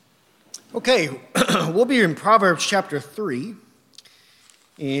Okay, we'll be in Proverbs chapter 3,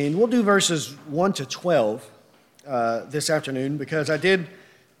 and we'll do verses 1 to 12 this afternoon because I did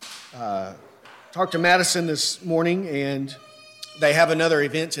talk to Madison this morning, and they have another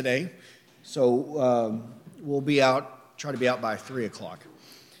event today, so we'll try to be out by 3 o'clock.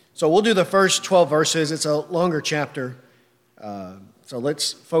 So we'll do the first 12 verses. It's a longer chapter, so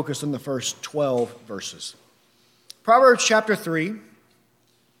let's focus on the first 12 verses. Proverbs chapter 3,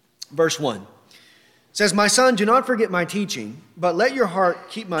 verse 1 says, "My son, do not forget my teaching, but let your heart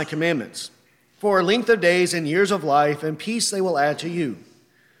keep my commandments. For a length of days and years of life and peace they will add to you.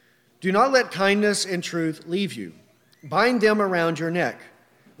 Do not let kindness and truth leave you. Bind them around your neck.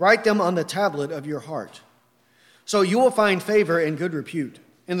 Write them on the tablet of your heart. So you will find favor and good repute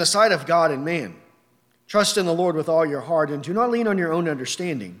in the sight of God and man. Trust in the Lord with all your heart and do not lean on your own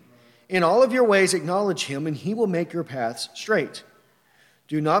understanding. In all of your ways acknowledge him, and he will make your paths straight.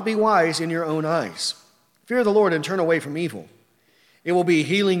 Do not be wise in your own eyes. Fear the Lord and turn away from evil. It will be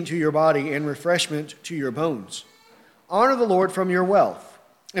healing to your body and refreshment to your bones. Honor the Lord from your wealth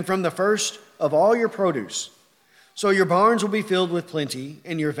and from the first of all your produce. So your barns will be filled with plenty,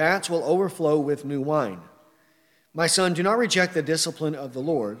 and your vats will overflow with new wine. My son, do not reject the discipline of the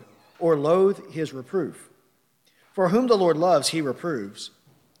Lord or loathe his reproof. For whom the Lord loves, he reproves,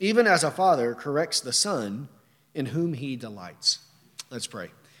 even as a father corrects the son in whom he delights." Let's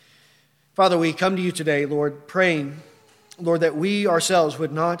pray. Father, we come to you today, Lord, praying, Lord, that we ourselves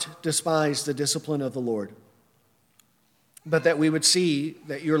would not despise the discipline of the Lord, but that we would see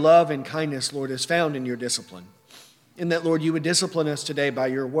that your love and kindness, Lord, is found in your discipline, and that, Lord, you would discipline us today by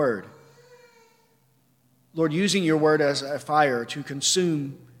your word. Lord, using your word as a fire to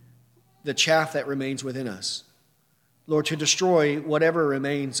consume the chaff that remains within us. Lord, to destroy whatever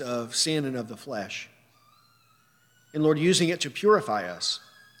remains of sin and of the flesh. And Lord, using it to purify us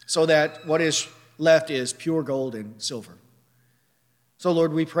so that what is left is pure gold and silver. So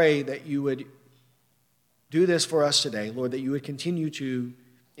Lord, we pray that you would do this for us today. Lord, that you would continue to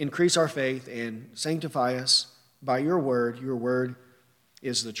increase our faith and sanctify us by your word. Your word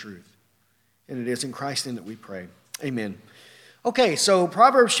is the truth. And it is in Christ's name that we pray. Amen. Okay, so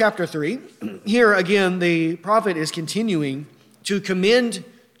Proverbs chapter 3. Here again, the prophet is continuing to commend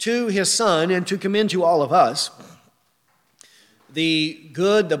to his son and to commend to all of us the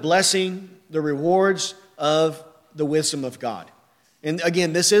good, the blessing, the rewards of the wisdom of God. And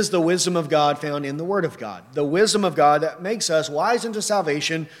again, this is the wisdom of God found in the Word of God. The wisdom of God that makes us wise unto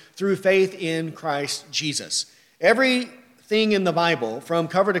salvation through faith in Christ Jesus. Everything in the Bible, from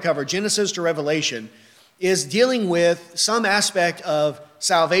cover to cover, Genesis to Revelation, is dealing with some aspect of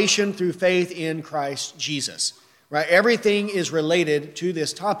salvation through faith in Christ Jesus. Right? Everything is related to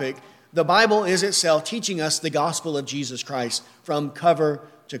this topic. The Bible is itself teaching us the gospel of Jesus Christ from cover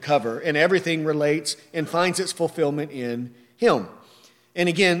to cover, and everything relates and finds its fulfillment in him. And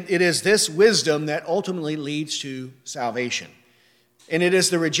again, it is this wisdom that ultimately leads to salvation. And it is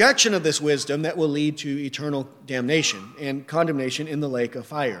the rejection of this wisdom that will lead to eternal damnation and condemnation in the lake of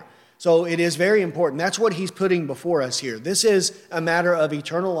fire. So it is very important. That's what he's putting before us here. This is a matter of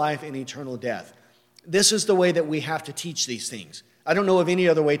eternal life and eternal death. This is the way that we have to teach these things. I don't know of any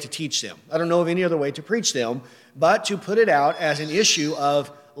other way to teach them. I don't know of any other way to preach them, but to put it out as an issue of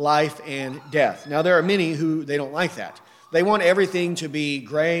life and death. Now, there are many who they don't like that. They want everything to be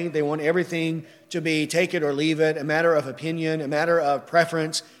gray. They want everything to be take it or leave it, a matter of opinion, a matter of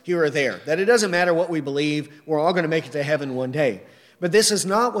preference here or there. That it doesn't matter what we believe, we're all going to make it to heaven one day. But this is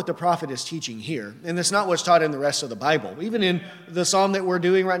not what the prophet is teaching here, and it's not what's taught in the rest of the Bible. Even in the psalm that we're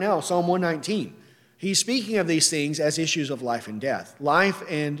doing right now, Psalm 119. He's speaking of these things as issues of life and death, right?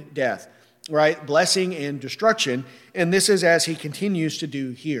 Blessing and destruction. And this is as he continues to do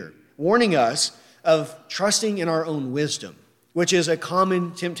here, warning us of trusting in our own wisdom, which is a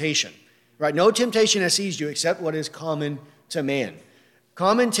common temptation, right? No temptation has seized you except what is common to man.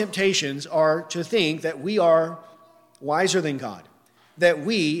 Common temptations are to think that we are wiser than God, that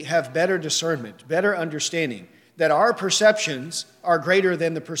we have better discernment, better understanding, that our perceptions are greater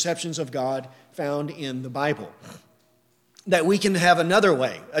than the perceptions of God found in the Bible. That we can have another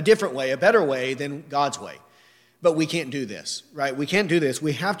way, a different way, a better way than God's way. But we can't do this, right? We can't do this.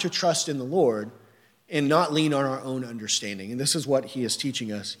 We have to trust in the Lord and not lean on our own understanding. And this is what he is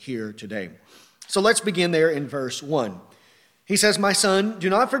teaching us here today. So let's begin there in verse 1. He says, "My son, do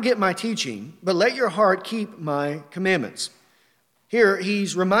not forget my teaching, but let your heart keep my commandments." Here,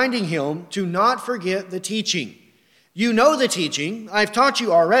 he's reminding him to not forget the teaching. You know the teaching. I've taught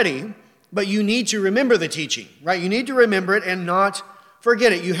you already. But you need to remember the teaching, right? You need to remember it and not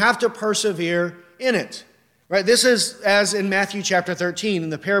forget it. You have to persevere in it, Right? This is as in Matthew chapter 13 in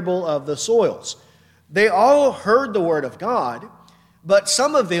the parable of the soils. They all heard the word of God, but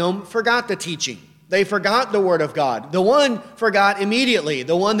some of them forgot the teaching. They forgot the word of God. The one forgot immediately,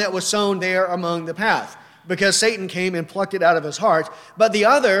 the one that was sown there among the path, because Satan came and plucked it out of his heart. But the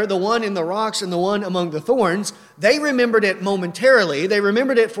other, the one in the rocks and the one among the thorns, they remembered it momentarily. They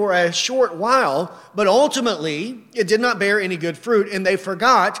remembered it for a short while, but ultimately it did not bear any good fruit, and they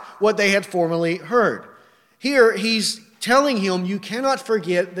forgot what they had formerly heard. Here he's telling him, you cannot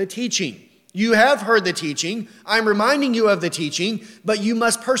forget the teaching. You have heard the teaching. I'm reminding you of the teaching, but you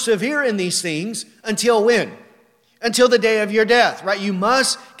must persevere in these things until when? Until the day of your death, right? You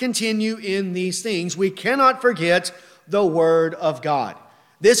must continue in these things. We cannot forget the word of God.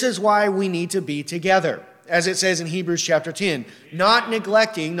 This is why we need to be together, as it says in Hebrews chapter 10, not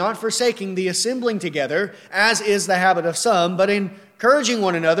neglecting, not forsaking the assembling together, as is the habit of some, but encouraging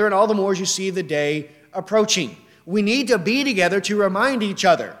one another, and all the more as you see the day approaching. We need to be together to remind each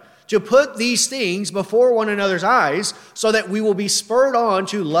other, to put these things before one another's eyes so that we will be spurred on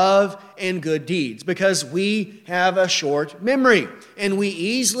to love and good deeds, because we have a short memory and we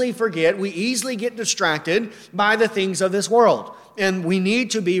easily forget, we easily get distracted by the things of this world, and we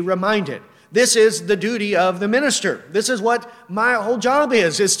need to be reminded. This is the duty of the minister. This is what my whole job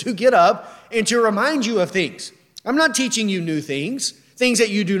is to get up and to remind you of things. I'm not teaching you new things, things that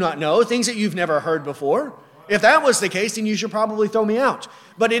you do not know, things that you've never heard before. If that was the case, then you should probably throw me out.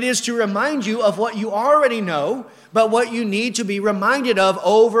 But it is to remind you of what you already know, but what you need to be reminded of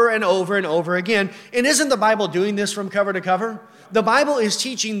over and over and over again. And isn't the Bible doing this from cover to cover? The Bible is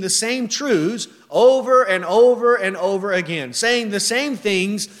teaching the same truths over and over and over again, saying the same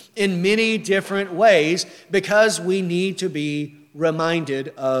things in many different ways, because we need to be reminded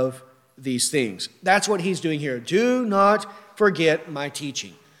of these things. That's what he's doing here. Do not forget my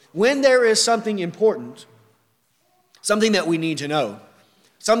teaching. When there is something important, something that we need to know,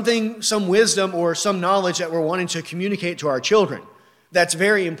 some wisdom or some knowledge that we're wanting to communicate to our children that's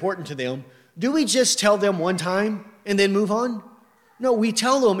very important to them, do we just tell them one time and then move on? No, we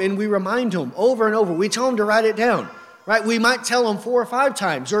tell them and we remind them over and over. We tell them to write it down, right? We might tell them 4 or 5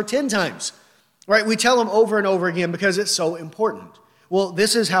 times or 10 times, right? We tell them over and over again because it's so important. Well,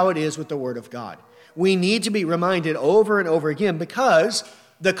 this is how it is with the Word of God. We need to be reminded over and over again because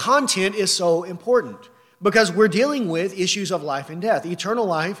the content is so important. Because we're dealing with issues of life and death, eternal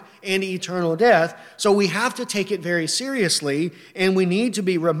life and eternal death. So we have to take it very seriously, and we need to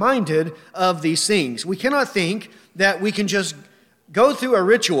be reminded of these things. We cannot think that we can just go through a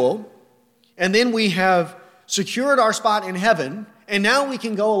ritual and then we have secured our spot in heaven, and now we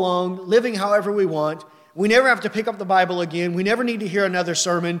can go along living however we want. We never have to pick up the Bible again. We never need to hear another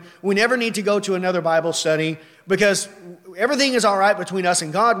sermon. We never need to go to another Bible study, because everything is all right between us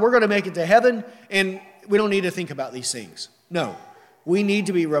and God. We're going to make it to heaven, and we don't need to think about these things. No, we need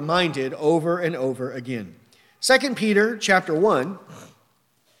to be reminded over and over again. 2 Peter chapter 1,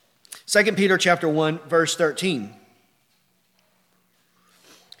 verse 13.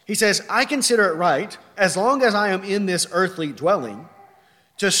 He says, I consider it right, as long as I am in this earthly dwelling,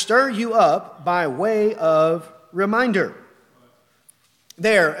 to stir you up by way of reminder.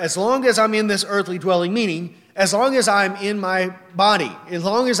 There, as long as I'm in this earthly dwelling, meaning as long as I'm in my body, as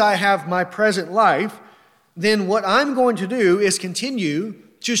long as I have my present life, then what I'm going to do is continue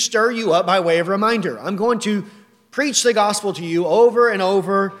to stir you up by way of reminder. I'm going to preach the gospel to you over and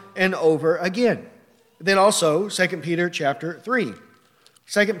over and over again. Then also, 2 Peter chapter 3.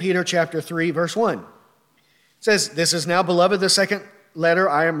 2 Peter chapter 3, verse 1. It says, this is now, beloved, the second letter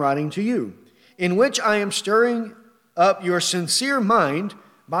I am writing to you, in which I am stirring up your sincere mind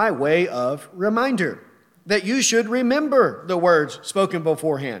by way of reminder, that you should remember the words spoken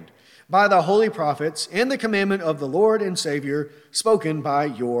beforehand by the holy prophets and the commandment of the Lord and Savior spoken by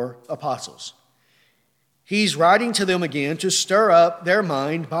your apostles. He's writing to them again to stir up their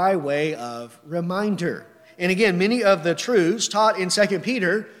mind by way of reminder. And again, many of the truths taught in 2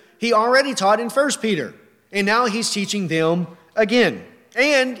 Peter, he already taught in 1 Peter. And now he's teaching them again.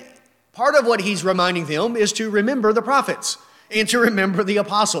 And part of what he's reminding them is to remember the prophets and to remember the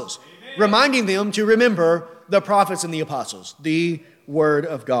apostles. Amen. Reminding them to remember the prophets and the apostles, the Word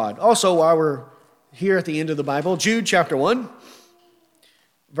of God. Also, while we're here at the end of the Bible, Jude chapter 1,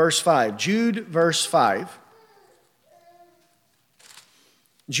 verse 5. Jude, verse 5.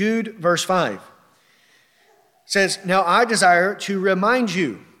 Jude, verse 5 says, now I desire to remind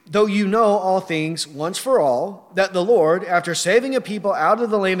you, though you know all things once for all, that the Lord, after saving a people out of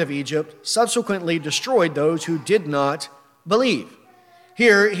the land of Egypt, subsequently destroyed those who did not believe.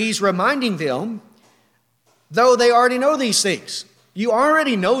 Here, he's reminding them, though they already know these things, You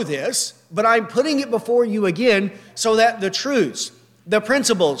already know this, but I'm putting it before you again so that the truths, the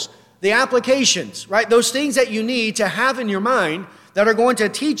principles, the applications, right, those things that you need to have in your mind that are going to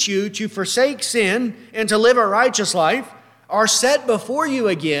teach you to forsake sin and to live a righteous life are set before you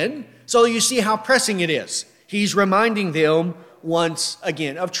again so you see how pressing it is. He's reminding them once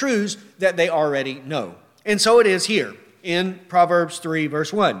again of truths that they already know. And so it is here in Proverbs 3,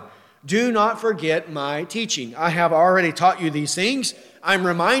 verse 1. Do not forget my teaching. I have already taught you these things. I'm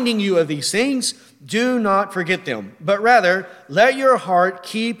reminding you of these things. Do not forget them, but rather let your heart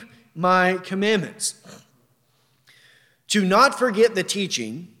keep my commandments. To not forget the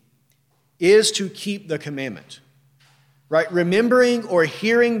teaching is to keep the commandment. Right? Remembering or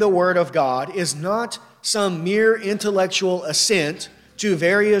hearing the word of God is not some mere intellectual assent to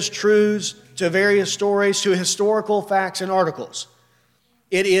various truths, to various stories, to historical facts and articles.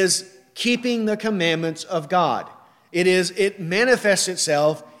 It is keeping the commandments of God. It manifests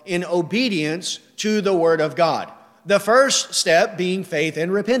itself in obedience to the word of God. The first step being faith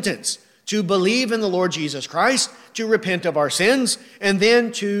and repentance, to believe in the Lord Jesus Christ, to repent of our sins, and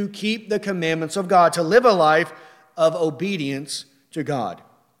then to keep the commandments of God, to live a life of obedience to God.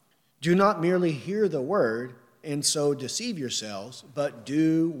 Do not merely hear the word and so deceive yourselves, but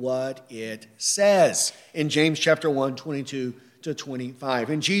do what it says. In James chapter 1, 22 to 25.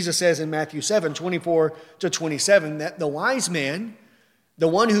 And Jesus says in Matthew 7, 24 to 27, that the wise man, the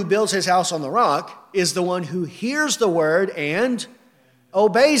one who builds his house on the rock, is the one who hears the word and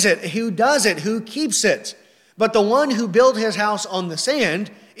obeys it, who does it, who keeps it. But the one who built his house on the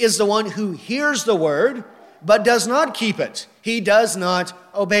sand is the one who hears the word, but does not keep it. He does not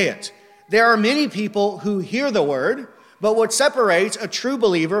obey it. There are many people who hear the word, but what separates a true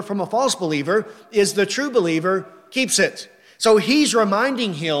believer from a false believer is the true believer keeps it. So he's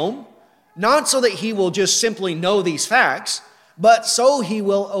reminding him, not so that he will just simply know these facts, but so he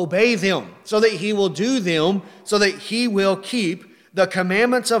will obey them, so that he will do them, so that he will keep the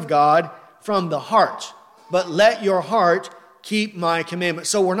commandments of God from the heart. But let your heart keep my commandments.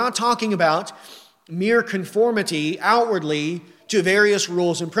 So we're not talking about mere conformity outwardly to various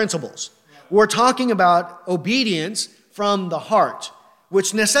rules and principles. We're talking about obedience from the heart,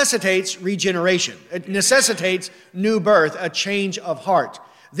 which necessitates regeneration. It necessitates new birth, a change of heart.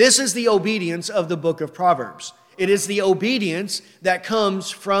 This is the obedience of the book of Proverbs. It is the obedience that comes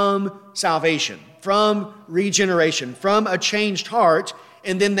from salvation, from regeneration, from a changed heart,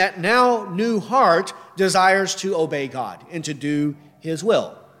 and then that now new heart desires to obey God and to do his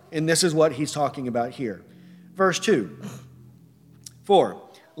will. And this is what he's talking about here. Verse 2. 4.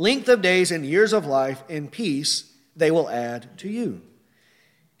 Length of days and years of life and peace they will add to you.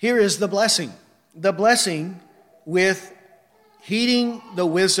 Here is the blessing. The blessing with heeding the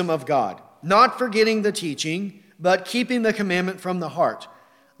wisdom of God, not forgetting the teaching, but keeping the commandment from the heart.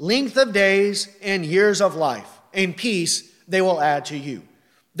 Length of days and years of life and peace they will add to you.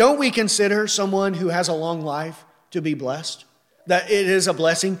 Don't we consider someone who has a long life to be blessed? That it is a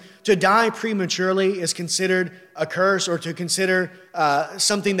blessing. To die prematurely is considered a curse, or to consider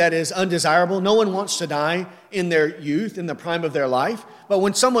something that is undesirable. No one wants to die in their youth, in the prime of their life. But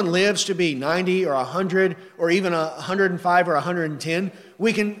when someone lives to be 90 or 100 or even 105 or 110,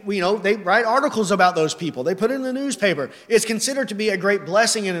 they write articles about those people. They put it in the newspaper. It's considered to be a great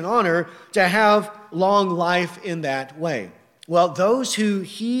blessing and an honor to have long life in that way. Well, those who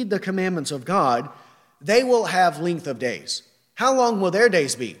heed the commandments of God, they will have length of days. How long will their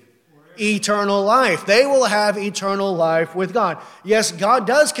days be? Eternal life. They will have eternal life with God. Yes, God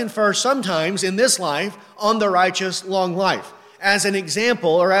does confer sometimes in this life on the righteous long life as an example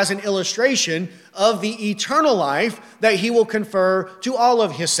or as an illustration of the eternal life that he will confer to all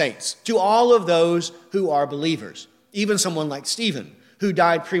of his saints, to all of those who are believers. Even someone like Stephen, who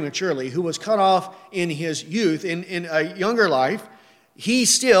died prematurely, who was cut off in his youth, in a younger life, he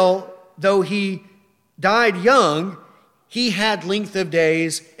still, though he died young, he had length of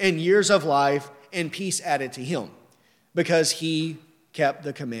days and years of life and peace added to him because he kept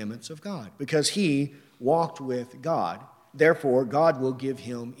the commandments of God, because he walked with God. Therefore, God will give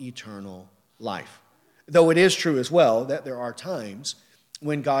him eternal life. Though it is true as well that there are times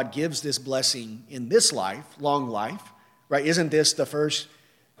when God gives this blessing in this life, long life, right? Isn't this the first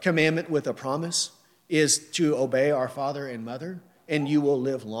commandment with a promise, is to obey our father and mother, and you will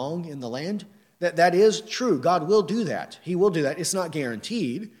live long in the land? That is true. God will do that. He will do that. It's not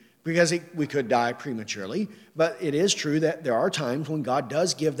guaranteed because we could die prematurely, but it is true that there are times when God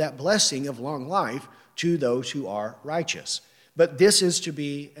does give that blessing of long life to those who are righteous. But this is to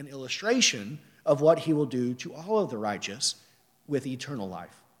be an illustration of what he will do to all of the righteous with eternal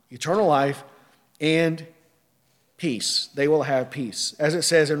life. Eternal life and peace. They will have peace. As it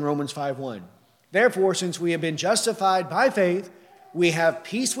says in Romans 5:1. Therefore, since we have been justified by faith, we have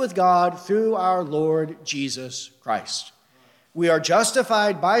peace with God through our Lord Jesus Christ. We are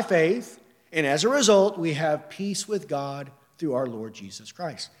justified by faith, and as a result, we have peace with God through our Lord Jesus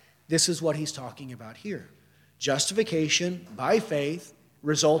Christ. This is what he's talking about here. Justification by faith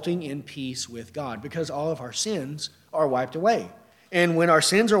resulting in peace with God, because all of our sins are wiped away. And when our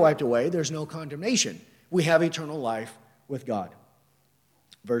sins are wiped away, there's no condemnation. We have eternal life with God.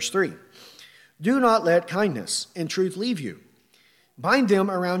 Verse 3, do not let kindness and truth leave you. Bind them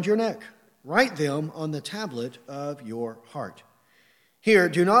around your neck. Write them on the tablet of your heart. Here,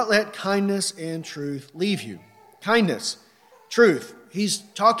 do not let kindness and truth leave you. Kindness, truth. He's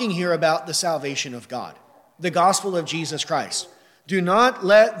talking here about the salvation of God, the gospel of Jesus Christ. Do not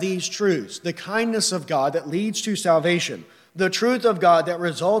let these truths, the kindness of God that leads to salvation, the truth of God that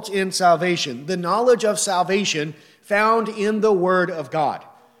results in salvation, the knowledge of salvation found in the Word of God.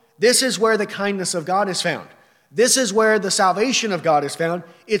 This is where the kindness of God is found. This is where the salvation of God is found.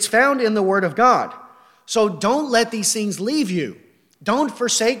 It's found in the Word of God. So don't let these things leave you. Don't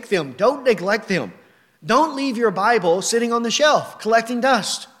forsake them. Don't neglect them. Don't leave your Bible sitting on the shelf collecting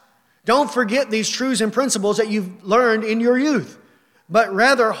dust. Don't forget these truths and principles that you've learned in your youth, but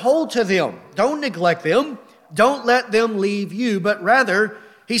rather hold to them. Don't neglect them. Don't let them leave you, but rather,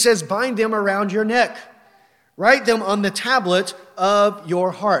 he says, bind them around your neck. Write them on the tablet of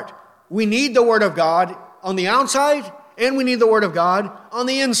your heart. We need the Word of God on the outside, and we need the Word of God on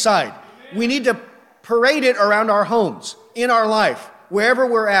the inside. We need to parade it around our homes, in our life, wherever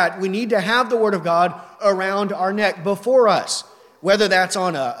we're at. We need to have the Word of God around our neck before us, whether that's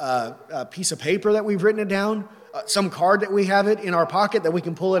on a piece of paper that we've written it down, some card that we have it in our pocket that we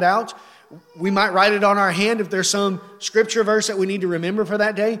can pull it out. We might write it on our hand if there's some scripture verse that we need to remember for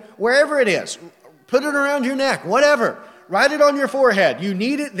that day. Wherever it is, put it around your neck, whatever. Write it on your forehead. You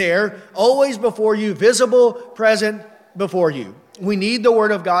need it there, always before you, visible, present before you. We need the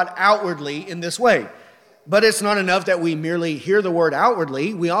Word of God outwardly in this way. But it's not enough that we merely hear the Word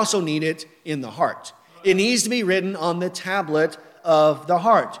outwardly. We also need it in the heart. It needs to be written on the tablet of the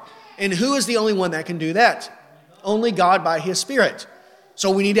heart. And who is the only one that can do that? Only God by His Spirit. So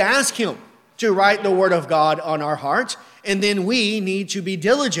we need to ask Him to write the Word of God on our heart. And then we need to be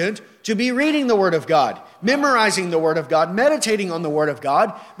diligent to be reading the Word of God, memorizing the Word of God, meditating on the Word of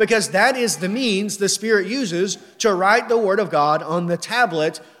God, because that is the means the Spirit uses to write the Word of God on the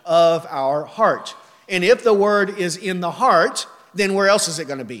tablet of our heart. And if the Word is in the heart, then where else is it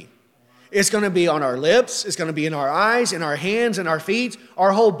going to be? It's going to be on our lips. It's going to be in our eyes, in our hands, in our feet.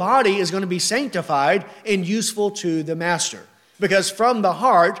 Our whole body is going to be sanctified and useful to the Master. Because from the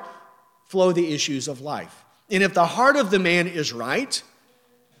heart flow the issues of life. And if the heart of the man is right,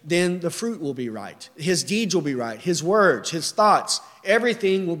 then the fruit will be right. His deeds will be right. His words, his thoughts,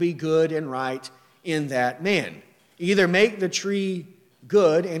 everything will be good and right in that man. Either make the tree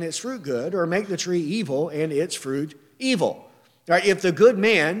good and its fruit good, or make the tree evil and its fruit evil. Right? If the good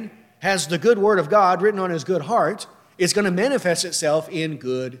man has the good Word of God written on his good heart, it's going to manifest itself in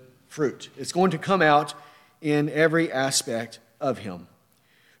good fruit. It's going to come out in every aspect of him.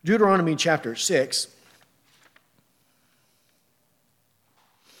 Deuteronomy chapter 6.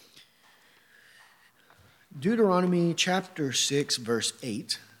 Deuteronomy chapter 6, verse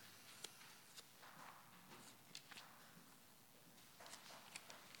 8.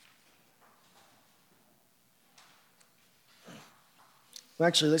 Well,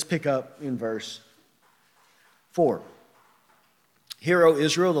 actually, let's pick up in verse 4. Hear, O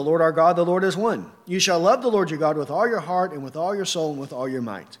Israel, the Lord our God, the Lord is one. You shall love the Lord your God with all your heart and with all your soul and with all your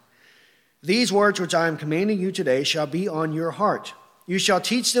might. These words which I am commanding you today shall be on your heart. You shall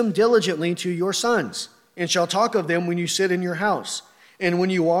teach them diligently to your sons, and shall talk of them when you sit in your house, and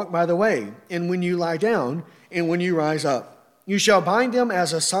when you walk by the way, and when you lie down, and when you rise up. You shall bind them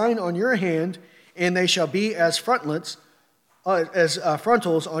as a sign on your hand, and they shall be as frontals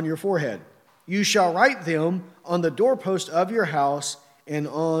on your forehead. You shall write them on the doorpost of your house and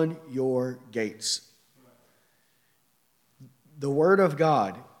on your gates. The Word of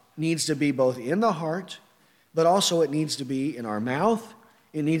God needs to be both in the heart, but also it needs to be in our mouth.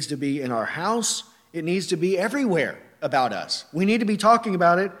 It needs to be in our house. It needs to be everywhere about us. We need to be talking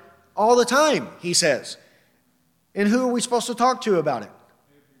about it all the time, he says. And who are we supposed to talk to about it?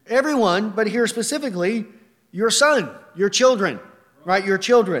 Everyone, but here specifically, your son, your children, right? Your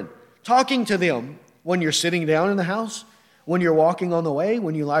children. Talking to them when you're sitting down in the house, when you're walking on the way,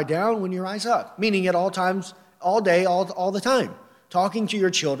 when you lie down, when you rise up. Meaning at all times, all day, all the time. Talking to your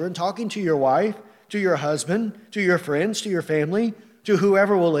children, talking to your wife, to your husband, to your friends, to your family, to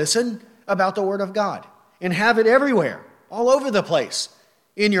whoever will listen about the Word of God. and have it everywhere, all over the place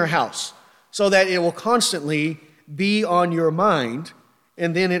in your house, so that it will constantly be on your mind,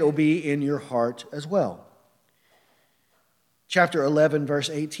 and then it will be in your heart as well. Chapter 11, verse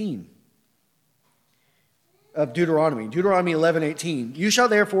 18 of Deuteronomy. Deuteronomy 11:18. You shall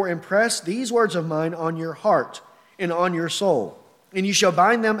therefore impress these words of mine on your heart and on your soul, and you shall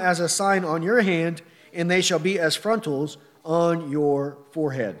bind them as a sign on your hand, and they shall be as frontals on your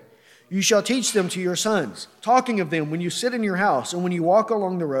forehead. You shall teach them to your sons, talking of them when you sit in your house and when you walk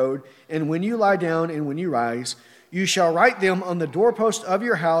along the road, and when you lie down and when you rise. You shall write them on the doorpost of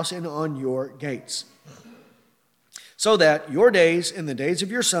your house and on your gates, so that your days and the days of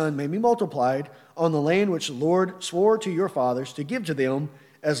your son may be multiplied on the land which the Lord swore to your fathers to give to them,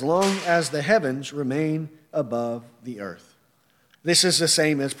 as long as the heavens remain above the earth. This is the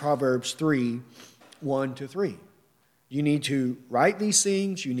same as Proverbs 3, 1-3. You need to write these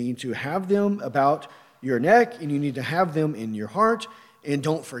things, you need to have them about your neck, and you need to have them in your heart, and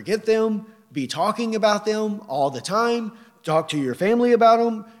don't forget them. Be talking about them all the time. Talk to your family about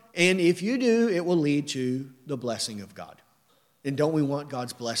them, and if you do, it will lead to the blessing of God. And don't we want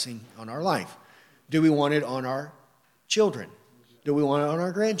God's blessing on our life? Do we want it on our children? Do we want it on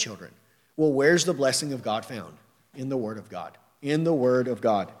our grandchildren? Well, where's the blessing of God found? In the Word of God. In the Word of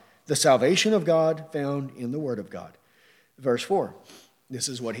God. The salvation of God found in the Word of God. Verse 4, this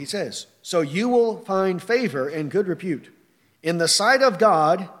is what he says. So you will find favor and good repute in the sight of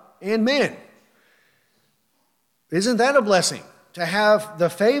God and men. Isn't that a blessing? To have the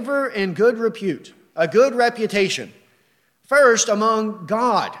favor and good repute, a good reputation, first among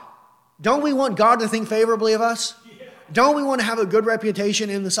God. Don't we want God to think favorably of us? Don't we want to have a good reputation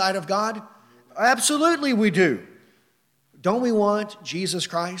in the sight of God? Absolutely we do. Don't we want Jesus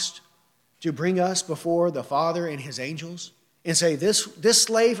Christ to bring us before the Father and his angels and say, this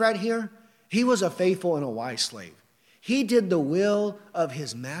slave right here, he was a faithful and a wise slave. He did the will of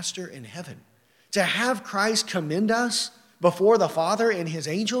his master in heaven. To have Christ commend us before the Father and his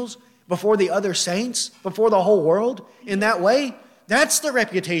angels, before the other saints, before the whole world in that way, that's the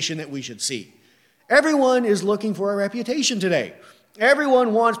reputation that we should see. Everyone is looking for a reputation today.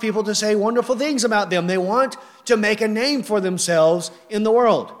 Everyone wants people to say wonderful things about them. They want to make a name for themselves in the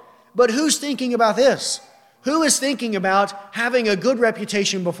world. But who's thinking about this? Who is thinking about having a good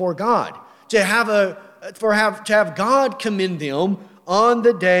reputation before God? To have God commend them on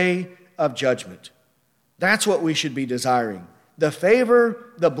the day of judgment. That's what we should be desiring. The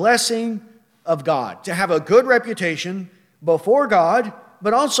favor, the blessing of God. To have a good reputation before God,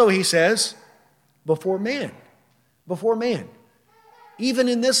 but also, he says, before man. Before man. Even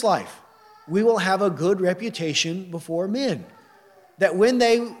in this life, we will have a good reputation before men. That when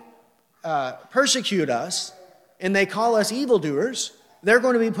they persecute us and they call us evildoers, they're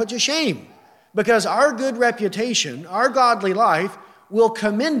going to be put to shame. Because our good reputation, our godly life, will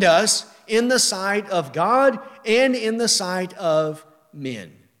commend us in the sight of God and in the sight of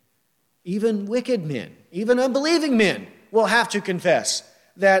men. Even wicked men, even unbelieving men will have to confess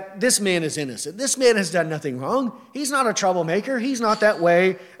that this man is innocent. This man has done nothing wrong. He's not a troublemaker. He's not that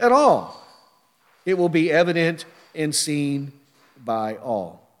way at all. It will be evident and seen by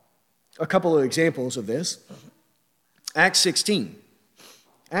all. A couple of examples of this. Acts 16.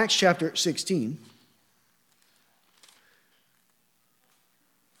 Acts chapter 16.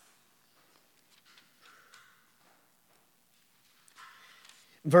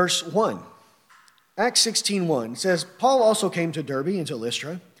 Verse 1. Acts 16:1 says, Paul also came to Derbe and to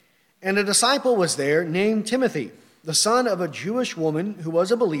Lystra, and a disciple was there named Timothy, the son of a Jewish woman who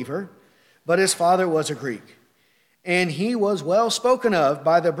was a believer, but his father was a Greek. And he was well spoken of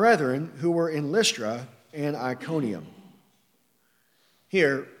by the brethren who were in Lystra and Iconium.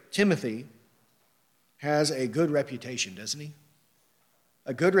 Here, Timothy has a good reputation, doesn't he?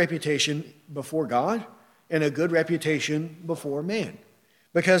 A good reputation before God and a good reputation before man.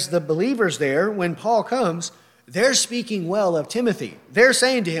 Because the believers there, when Paul comes, they're speaking well of Timothy. They're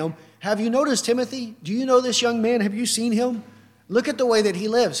saying to him, have you noticed Timothy? Do you know this young man? Have you seen him? Look at the way that he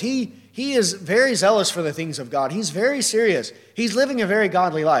lives. He is very zealous for the things of God. He's very serious. He's living a very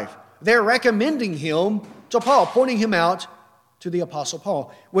godly life. They're recommending him to Paul, pointing him out to the Apostle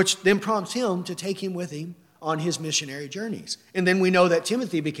Paul, which then prompts him to take him with him on his missionary journeys. And then we know that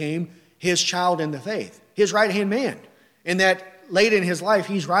Timothy became his child in the faith, his right-hand man, and that late in his life,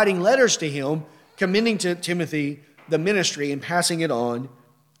 he's writing letters to him, commending to Timothy the ministry and passing it on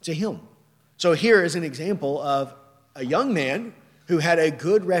to him. So here is an example of a young man who had a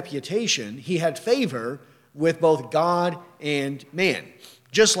good reputation. He had favor with both God and man,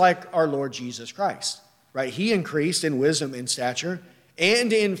 just like our Lord Jesus Christ, right? He increased in wisdom and stature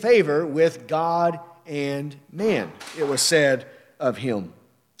and in favor with God and man, it was said of him.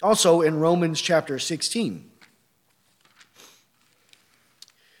 Also in Romans chapter 16.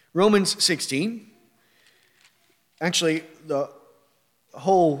 Romans 16, actually the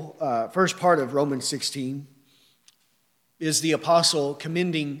whole first part of Romans 16 is the apostle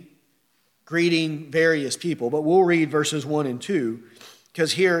greeting various people. But we'll read verses 1 and 2,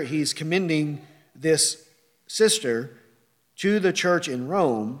 because here he's commending this sister to the church in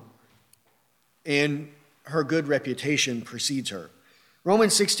Rome, and her good reputation precedes her.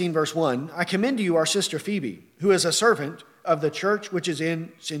 Romans 16, verse 1, I commend to you our sister Phoebe, who is a servant of the church which is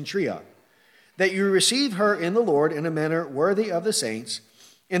in Cenchrea, that you receive her in the Lord in a manner worthy of the saints,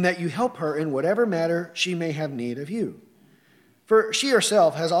 and that you help her in whatever matter she may have need of you. For she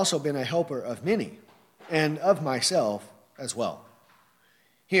herself has also been a helper of many, and of myself as well.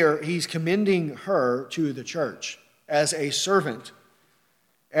 Here, he's commending her to the church as a servant,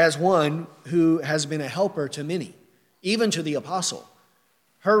 as one who has been a helper to many, even to the apostle.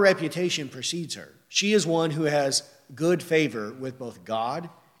 Her reputation precedes her. She is one who has good favor with both God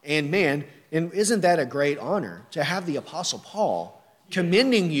and man. And isn't that a great honor to have the apostle Paul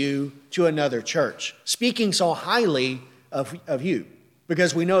commending you to another church, speaking so highly of you?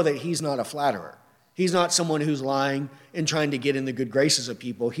 Because we know that he's not a flatterer. He's not someone who's lying and trying to get in the good graces of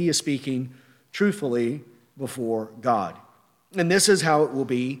people. He is speaking truthfully before God. And this is how it will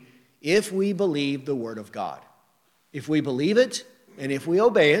be if we believe the word of God. If we believe it and if we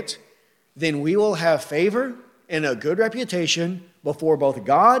obey it, then we will have favor and a good reputation before both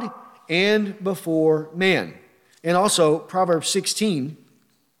God and before man. And also Proverbs 16,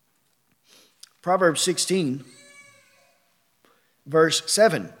 verse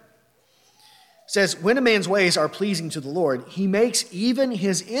 7 says, when a man's ways are pleasing to the Lord, he makes even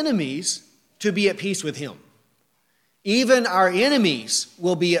his enemies to be at peace with him. Even our enemies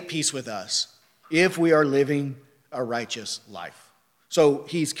will be at peace with us if we are living a righteous life. So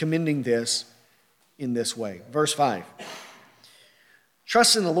he's commending this in this way. Verse 5,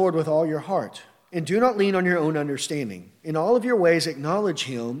 trust in the Lord with all your heart, and do not lean on your own understanding. In all of your ways acknowledge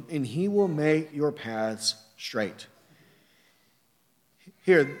him, and he will make your paths straight.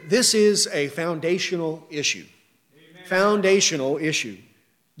 Here, this is a foundational issue. Amen. Foundational issue.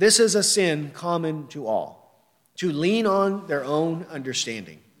 This is a sin common to all, to lean on their own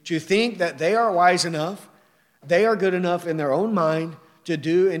understanding, to think that they are wise enough, they are good enough in their own mind to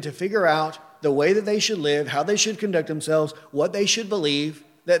do and to figure out the way that they should live, how they should conduct themselves, what they should believe,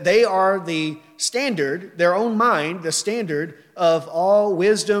 that they are the standard, their own mind, the standard of all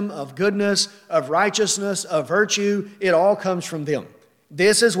wisdom, of goodness, of righteousness, of virtue. It all comes from them.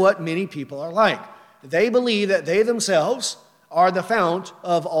 This is what many people are like. They believe that they themselves are the fount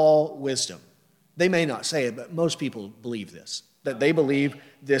of all wisdom. They may not say it, but most people believe this, that they believe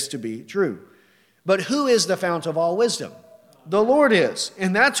this to be true. But who is the fount of all wisdom? The Lord is.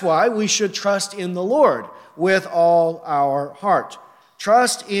 And that's why we should trust in the Lord with all our heart.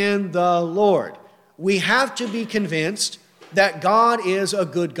 Trust in the Lord. We have to be convinced that God is a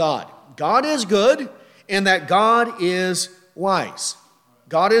good God. God is good, and that God is wise.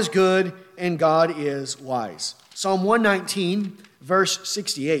 God is good, and God is wise. Psalm 119, verse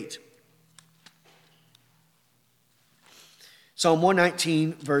 68. Psalm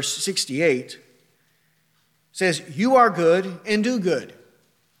 119, verse 68 says, you are good and do good.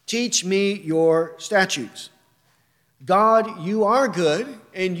 Teach me your statutes. God, you are good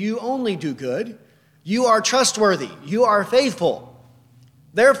and you only do good. You are trustworthy. You are faithful.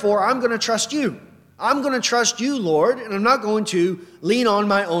 Therefore, I'm going to trust you. I'm going to trust you, Lord, and I'm not going to lean on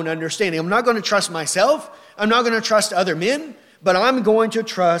my own understanding. I'm not going to trust myself. I'm not going to trust other men, but I'm going to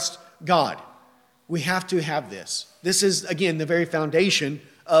trust God. We have to have this. This is, again, the very foundation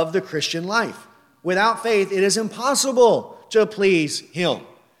of the Christian life. Without faith, it is impossible to please Him.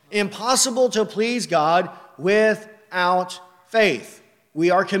 Impossible to please God without faith.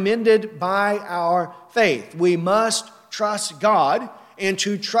 We are commended by our faith. We must trust God, and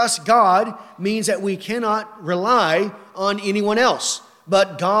to trust God means that we cannot rely on anyone else,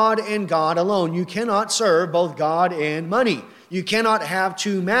 but God and God alone. You cannot serve both God and money. You cannot have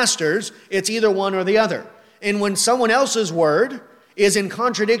two masters. It's either one or the other. And when someone else's word is in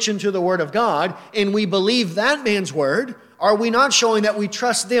contradiction to the word of God, and we believe that man's word, are we not showing that we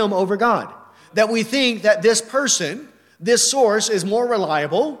trust them over God? That we think that this person, this source is more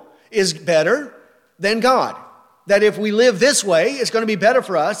reliable, is better than God. That if we live this way, it's going to be better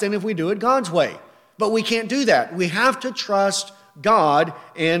for us than if we do it God's way. But we can't do that. We have to trust God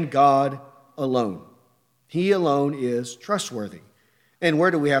and God alone. He alone is trustworthy. And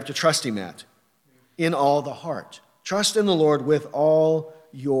where do we have to trust Him at? In all the heart. Trust in the Lord with all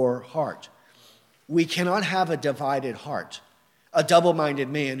your heart. We cannot have a divided heart, a double-minded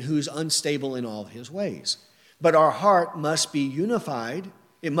man who's unstable in all of his ways. But our heart must be unified.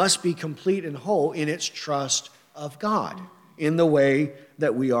 It must be complete and whole in its trust of God in the way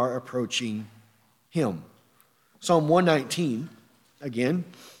that we are approaching him. Psalm 119, again.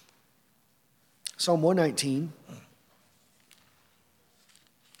 Psalm 119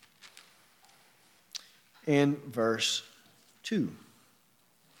 and verse 2.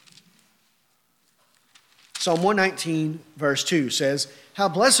 Psalm 119, verse 2 says, "How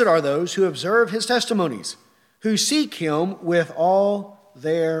blessed are those who observe his testimonies, who seek him with all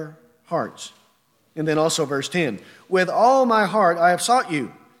their hearts." And then also verse 10, "With all my heart I have sought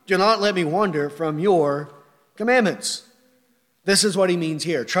you. Do not let me wander from your commandments." This is what he means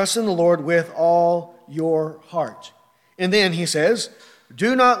here. Trust in the Lord with all your heart. And then he says,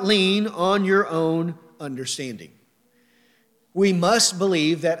 "Do not lean on your own understanding." We must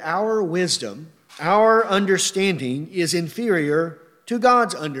believe that our wisdom, our understanding is inferior to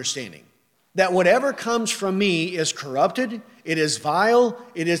God's understanding. That whatever comes from me is corrupted, it is vile,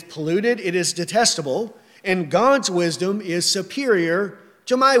 it is polluted, it is detestable, and God's wisdom is superior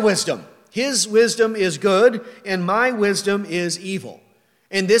to my wisdom. His wisdom is good, and my wisdom is evil.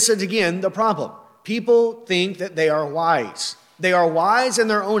 And this is, again, the problem. People think that they are wise. They are wise in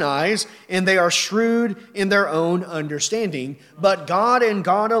their own eyes, and they are shrewd in their own understanding. But God and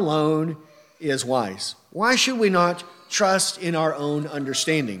God alone is wise. Why should we not trust in our own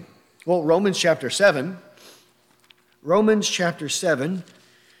understanding? Well, Romans chapter 7,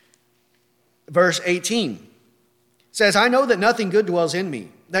 verse 18 says, "I know that nothing good dwells in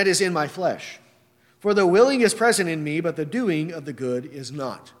me, that is in my flesh. For the willing is present in me, but the doing of the good is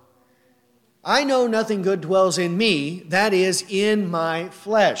not. I know nothing good dwells in me, that is in my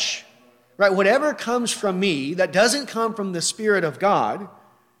flesh." Right? Whatever comes from me that doesn't come from the Spirit of God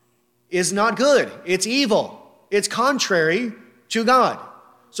is not good. It's evil. It's contrary to God.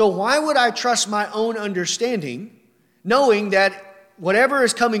 So why would I trust my own understanding, knowing that whatever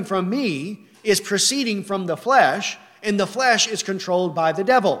is coming from me is proceeding from the flesh, and the flesh is controlled by the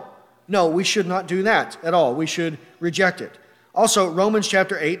devil? No, we should not do that at all. We should reject it. Also, Romans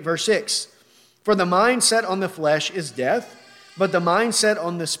chapter 8, verse 6. "For the mind set on the flesh is death, but the mind set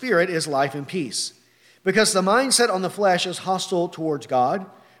on the Spirit is life and peace. Because the mind set on the flesh is hostile towards God,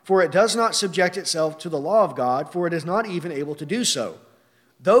 for it does not subject itself to the law of God, for it is not even able to do so.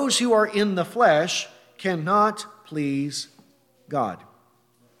 Those who are in the flesh cannot please God."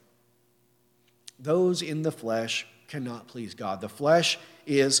 Those in the flesh cannot please God. The flesh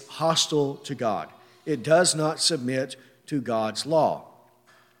is hostile to God. It does not submit to God's law.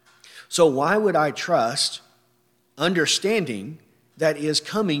 So why would I trust understanding that is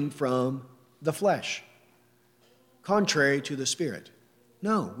coming from the flesh, contrary to the Spirit?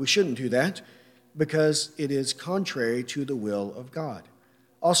 No, we shouldn't do that because it is contrary to the will of God.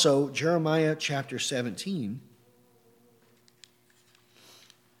 Also, Jeremiah chapter 17.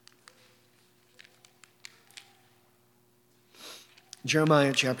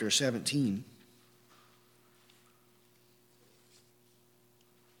 Jeremiah chapter 17.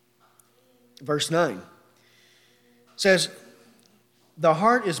 Verse 9 says, "The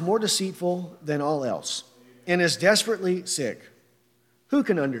heart is more deceitful than all else and is desperately sick. Who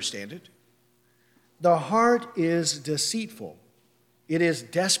can understand it?" The heart is deceitful. It is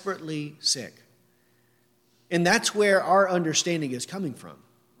desperately sick. And that's where our understanding is coming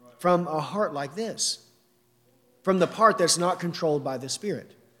from a heart like this, from the part that's not controlled by the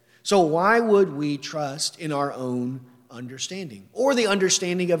Spirit. So why would we trust in our own understanding or the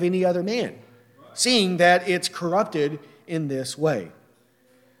understanding of any other man, seeing that it's corrupted in this way?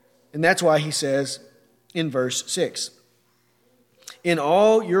 And that's why he says in verse 6, "In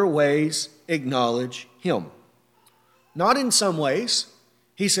all your ways acknowledge him." Not in some ways,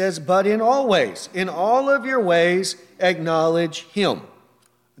 he says, but in all ways. In all of your ways acknowledge him.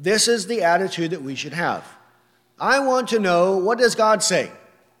 This is the attitude that we should have. I want to know, what does God say?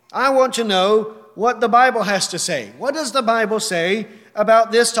 I want to know what the Bible has to say. What does the Bible say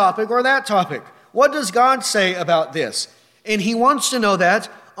about this topic or that topic? What does God say about this? And he wants to know that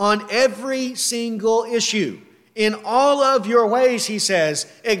on every single issue. In all of your ways, he says,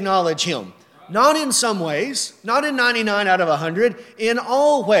 acknowledge him. Not in some ways, not in 99 out of 100, in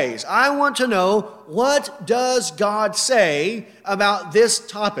all ways. I want to know, what does God say about this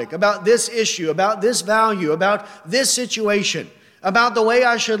topic, about this issue, about this value, about this situation, about the way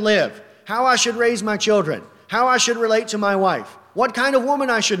I should live, how I should raise my children, how I should relate to my wife, what kind of woman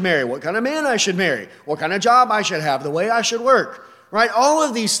I should marry, what kind of man I should marry, what kind of job I should have, the way I should work, right? All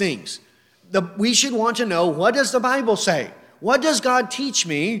of these things. We should want to know, what does the Bible say? What does God teach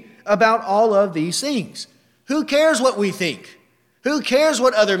me about all of these things? Who cares what we think? Who cares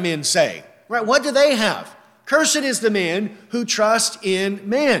what other men say? Right? What do they have? Cursed is the man who trusts in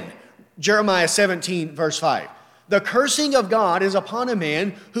man. Jeremiah 17, verse 5. The cursing of God is upon a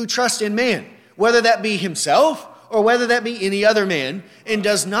man who trusts in man, whether that be himself or whether that be any other man, and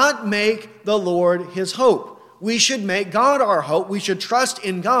does not make the Lord his hope. We should make God our hope. We should trust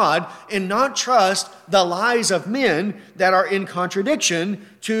in God and not trust the lies of men that are in contradiction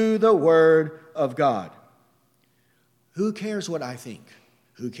to the word of God. Who cares what I think?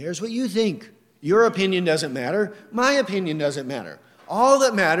 Who cares what you think? Your opinion doesn't matter. My opinion doesn't matter. All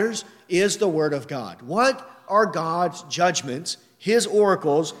that matters is the word of God. What are God's judgments, his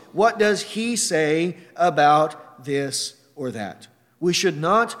oracles? What does he say about this or that? We should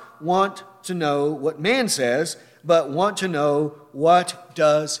not want to know what man says, but want to know what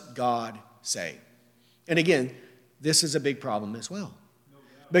does God say. And again, this is a big problem as well.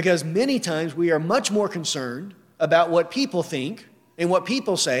 Because many times we are much more concerned about what people think and what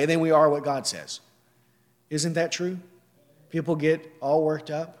people say than we are what God says. Isn't that true? People get all worked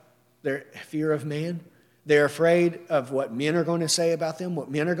up. Their fear of man. They're afraid of what men are going to say about them,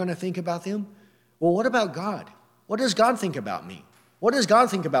 what men are going to think about them. Well, what about God? What does God think about me? What does God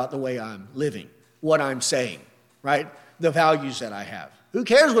think about the way I'm living, what I'm saying, right? The values that I have. Who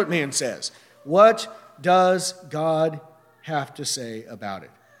cares what man says? What does God have to say about it?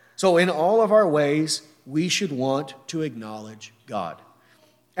 So in all of our ways, we should want to acknowledge God.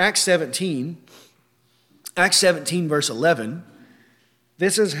 Acts 17 verse 11,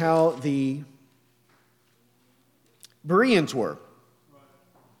 this is how the Bereans were.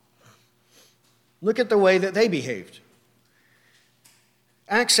 Look at the way that they behaved.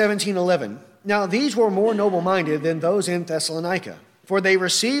 Acts 17:11. Now these were more noble-minded than those in Thessalonica, for they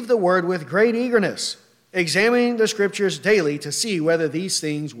received the word with great eagerness, examining the scriptures daily to see whether these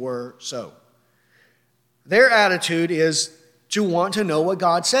things were so. Their attitude is to want to know what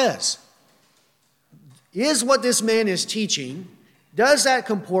God says. Is what this man is teaching, does that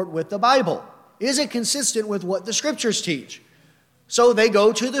comport with the Bible? Is it consistent with what the scriptures teach? So they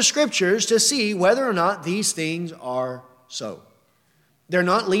go to the scriptures to see whether or not these things are so. They're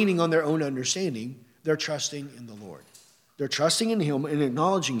not leaning on their own understanding. They're trusting in the Lord. They're trusting in him and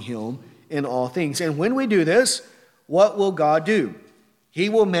acknowledging him in all things. And when we do this, what will God do? He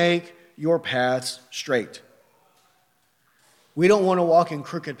will make your paths straight. We don't want to walk in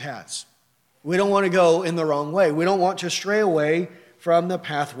crooked paths. We don't want to go in the wrong way. We don't want to stray away from the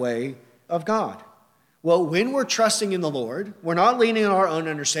pathway of God. Well, when we're trusting in the Lord, we're not leaning on our own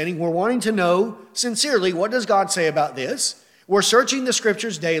understanding. We're wanting to know sincerely, what does God say about this? We're searching the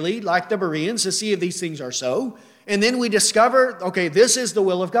scriptures daily, like the Bereans, to see if these things are so. And then we discover, okay, this is the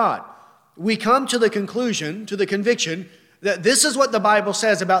will of God. We come to the conclusion, to the conviction, that this is what the Bible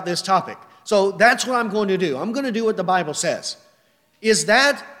says about this topic. So that's what I'm going to do. I'm going to do what the Bible says. Is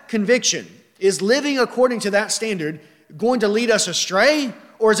that conviction, is living according to that standard going to lead us astray,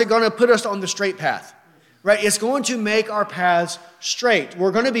 or is it going to put us on the straight path? Right? It's going to make our paths straight.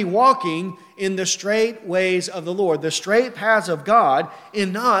 We're going to be walking in the straight ways of the Lord, the straight paths of God,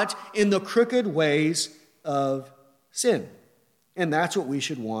 and not in the crooked ways of sin. And that's what we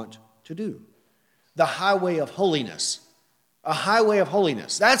should want to do. The highway of holiness. A highway of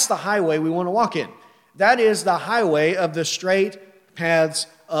holiness. That's the highway we want to walk in. That is the highway of the straight paths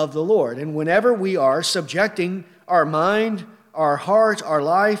of the Lord. And whenever we are subjecting our mind, our heart, our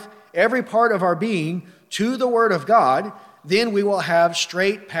life, every part of our being to the Word of God, then we will have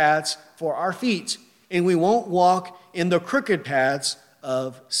straight paths for our feet, and we won't walk in the crooked paths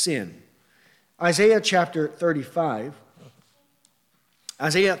of sin. Isaiah chapter 35.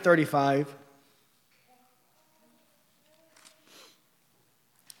 Isaiah 35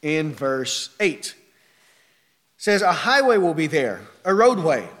 in verse 8 says, a highway will be there, a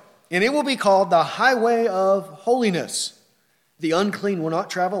roadway, and it will be called the highway of holiness. The unclean will not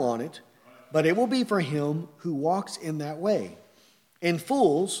travel on it, but it will be for him who walks in that way. And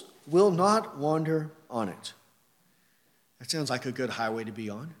fools will not wander on it. That sounds like a good highway to be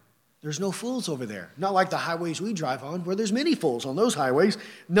on. There's no fools over there. Not like the highways we drive on, where there's many fools on those highways.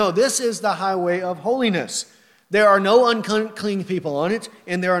 No, this is the highway of holiness. There are no unclean people on it,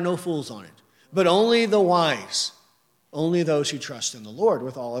 and there are no fools on it. But only the wise, only those who trust in the Lord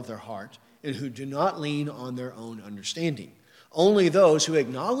with all of their heart, and who do not lean on their own understanding. Only those who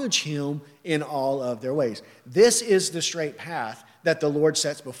acknowledge him in all of their ways. This is the straight path that the Lord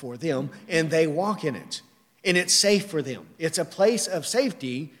sets before them, and they walk in it. And it's safe for them. It's a place of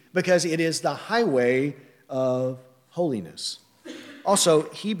safety because it is the highway of holiness. Also,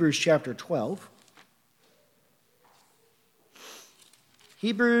 Hebrews chapter 12.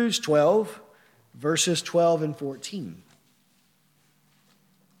 Hebrews 12, verses 12 and 14.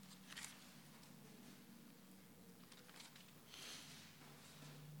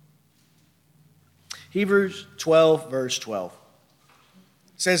 Hebrews 12, verse 12.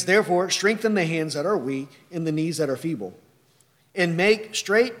 It says, "Therefore, strengthen the hands that are weak and the knees that are feeble, and make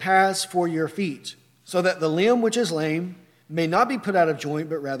straight paths for your feet, so that the limb which is lame may not be put out of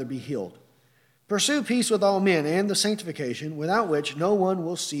joint, but rather be healed. Pursue peace with all men and the sanctification, without which no one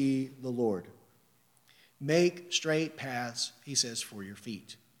will see the Lord." Make straight paths, he says, for your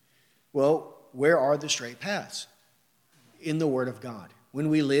feet. Well, where are the straight paths? In the Word of God. When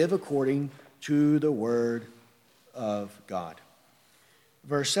we live according to the Word of God.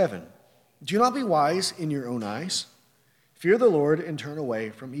 Verse 7, "Do not be wise in your own eyes. Fear the Lord and turn away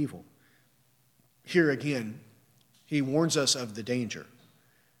from evil." Here again, he warns us of the danger.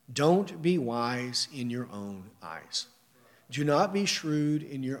 Don't be wise in your own eyes. Do not be shrewd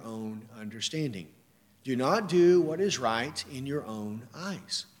in your own understanding. Do not do what is right in your own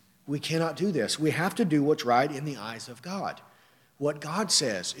eyes. We cannot do this. We have to do what's right in the eyes of God. What God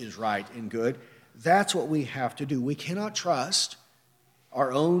says is right and good, that's what we have to do. We cannot trust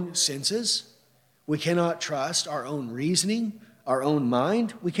our own senses. We cannot trust our own reasoning, our own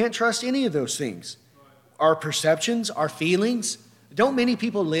mind. We can't trust any of those things. Our perceptions, our feelings. Don't many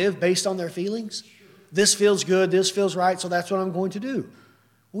people live based on their feelings? This feels good, this feels right, so that's what I'm going to do.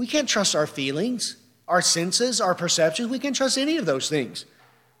 We can't trust our feelings, our senses, our perceptions. We can't trust any of those things.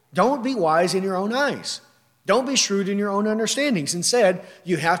 Don't be wise in your own eyes. Don't be shrewd in your own understandings. Instead,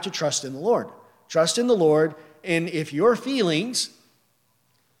 you have to trust in the Lord. Trust in the Lord, and if your feelings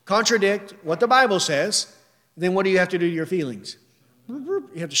contradict what the Bible says, then what do you have to do to your feelings? You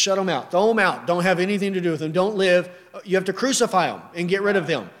have to shut them out, throw them out, don't have anything to do with them, don't live. You have to crucify them and get rid of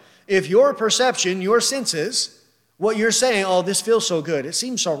them. If your perception, your senses, what you're saying, oh, this feels so good, it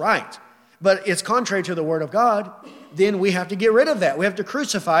seems so right, but it's contrary to the Word of God, then we have to get rid of that. We have to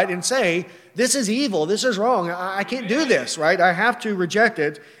crucify it and say, this is evil, this is wrong, I can't do this, right? I have to reject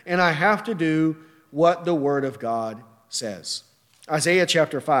it, and I have to do what the Word of God says. Isaiah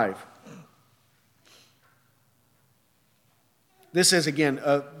chapter 5. This is, again,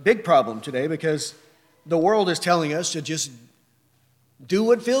 a big problem today because the world is telling us to just do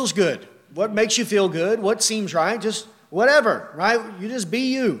what feels good, what makes you feel good, what seems right, just whatever, right? You just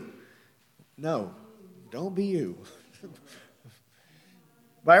be you. No, don't be you.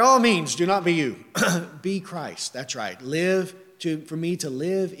 By all means, do not be you. Be Christ. That's right. For me to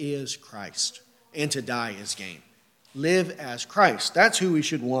live is Christ, and to die is gain. Live as Christ. That's who we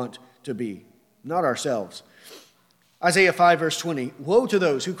should want to be, not ourselves. Isaiah 5, verse 20, "Woe to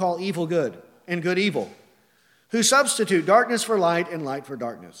those who call evil good and good evil, who substitute darkness for light and light for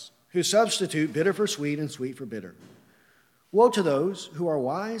darkness, who substitute bitter for sweet and sweet for bitter. Woe to those who are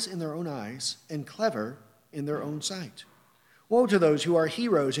wise in their own eyes and clever in their own sight. Woe to those who are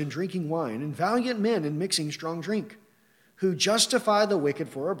heroes in drinking wine and valiant men in mixing strong drink, who justify the wicked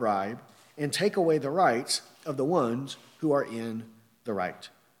for a bribe and take away the rights of the ones who are in the right."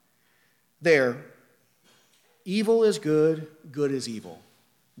 There, evil is good, good is evil.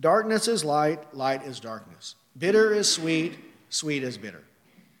 Darkness is light, light is darkness. Bitter is sweet, sweet is bitter.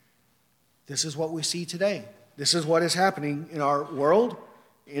 This is what we see today. This is what is happening in our world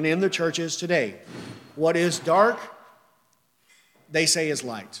and in the churches today. What is dark, they say is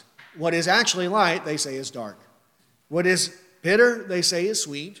light. What is actually light, they say is dark. What is bitter, they say is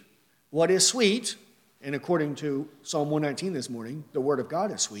sweet. What is sweet, and according to Psalm 119 this morning, the Word of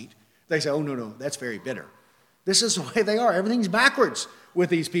God is sweet. They say, oh, no, that's very bitter. This is the way they are. Everything's backwards with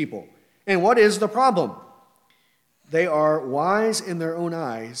these people. And what is the problem? They are wise in their own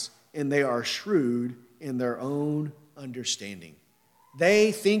eyes, and they are shrewd in their own understanding.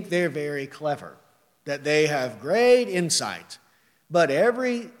 They think they're very clever, that they have great insight. But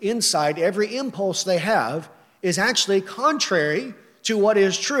every insight, every impulse they have is actually contrary to what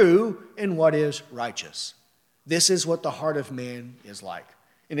is true and what is righteous. This is what the heart of man is like.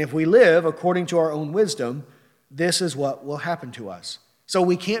 And if we live according to our own wisdom, this is what will happen to us. So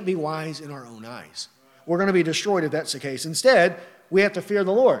we can't be wise in our own eyes. We're going to be destroyed if that's the case. Instead, we have to fear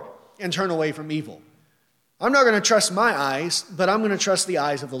the Lord and turn away from evil. I'm not going to trust my eyes, but I'm going to trust the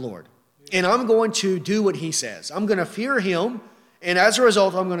eyes of the Lord. And I'm going to do what he says. I'm going to fear him, and as a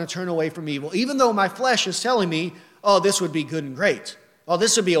result, I'm going to turn away from evil. Even though my flesh is telling me, oh, this would be good and great. Oh,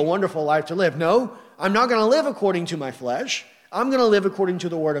 this would be a wonderful life to live. No, I'm not going to live according to my flesh. I'm going to live according to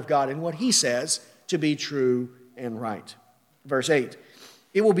the Word of God and what he says to be true and right. Verse 8,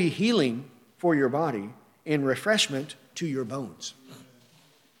 it will be healing for your body and refreshment to your bones.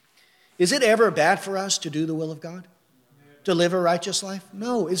 Is it ever bad for us to do the will of God? to live a righteous life?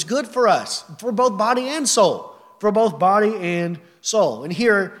 No, it's good for us, for both body and soul, for both body and soul. And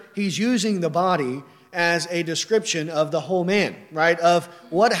here he's using the body as a description of the whole man, right? Of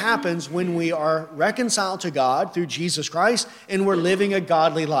what happens when we are reconciled to God through Jesus Christ and we're living a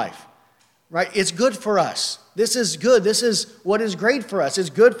godly life, right? It's good for us. This is good. This is what is great for us. It's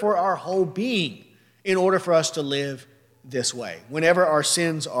good for our whole being in order for us to live this way. Whenever our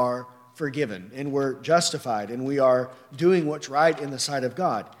sins are forgiven and we're justified and we are doing what's right in the sight of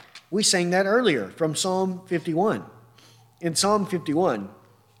God. We sang that earlier from Psalm 51. In Psalm 51,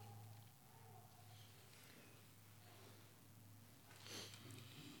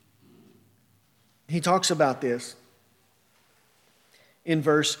 he talks about this in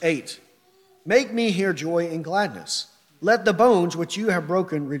verse 8. Make me hear joy and gladness. Let the bones which you have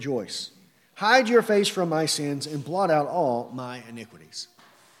broken rejoice. Hide your face from my sins and blot out all my iniquities.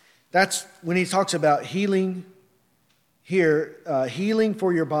 That's when he talks about healing here, healing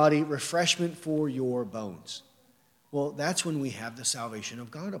for your body, refreshment for your bones. Well, that's when we have the salvation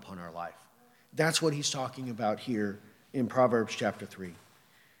of God upon our life. That's what he's talking about here in Proverbs chapter 3.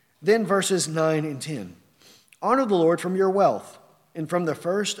 Then verses 9 and 10. Honor the Lord from your wealth and from the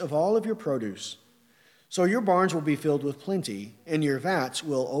first of all of your produce. So your barns will be filled with plenty, and your vats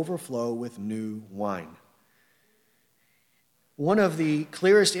will overflow with new wine. One of the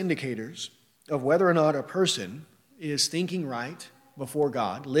clearest indicators of whether or not a person is thinking right before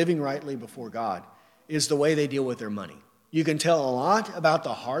God, living rightly before God, is the way they deal with their money. You can tell a lot about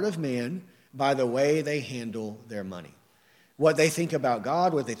the heart of man by the way they handle their money. What they think about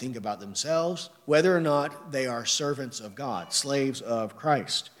God, what they think about themselves, whether or not they are servants of God, slaves of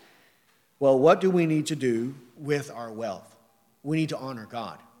Christ. Well, what do we need to do with our wealth? We need to honor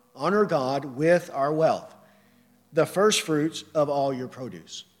God. Honor God with our wealth. The first fruits of all your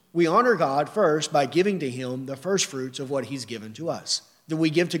produce. We honor God first by giving to him the first fruits of what he's given to us. That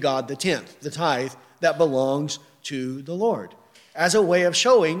we give to God the tenth, the tithe that belongs to the Lord, as a way of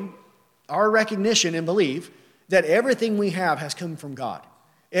showing our recognition and belief that everything we have has come from God.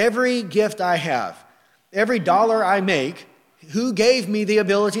 Every gift I have, every dollar I make, who gave me the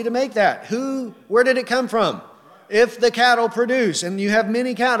ability to make that? Where did it come from? If the cattle produce, and you have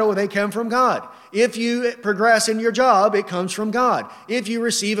many cattle, they come from God. If you progress in your job, it comes from God. If you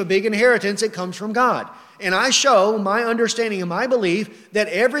receive a big inheritance, it comes from God. And I show my understanding and my belief that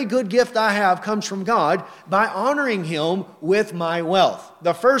every good gift I have comes from God by honoring him with my wealth,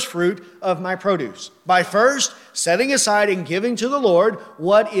 the first fruit of my produce, by first setting aside and giving to the Lord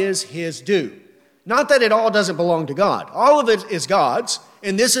what is his due. Not that it all doesn't belong to God. All of it is God's,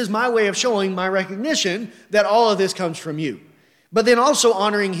 and this is my way of showing my recognition that all of this comes from you. But then also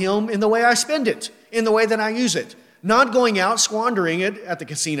honoring him in the way I spend it, in the way that I use it. Not going out squandering it at the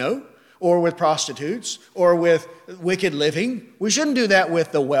casino, or with prostitutes, or with wicked living. We shouldn't do that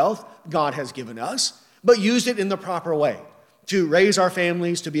with the wealth God has given us, but use it in the proper way. To raise our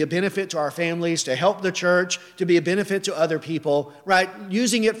families, to be a benefit to our families, to help the church, to be a benefit to other people, right?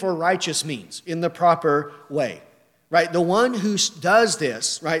 Using it for righteous means in the proper way, right? The one who does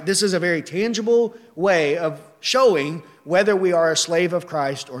this, right? This is a very tangible way of showing whether we are a slave of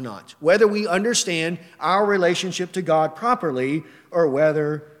Christ or not, whether we understand our relationship to God properly or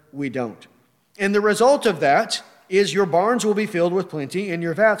whether we don't. And the result of that is your barns will be filled with plenty and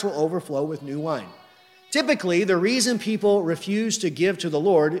your vats will overflow with new wine. Typically, the reason people refuse to give to the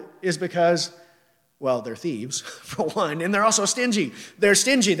Lord is because, well, they're thieves, for one, and they're also stingy. They're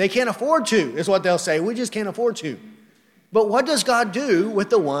stingy. They can't afford to, is what they'll say. We just can't afford to. But what does God do with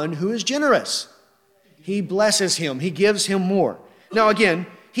the one who is generous? He blesses him. He gives him more. Now, again,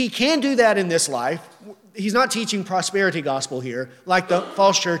 he can do that in this life. He's not teaching prosperity gospel here, like the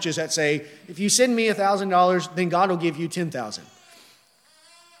false churches that say, if you send me $1,000, then God will give you 10,000.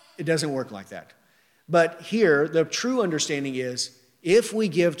 It doesn't work like that. But here, the true understanding is, if we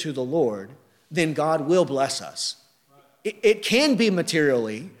give to the Lord, then God will bless us. It can be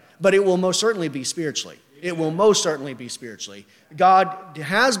materially, but it will most certainly be spiritually. It will most certainly be spiritually. God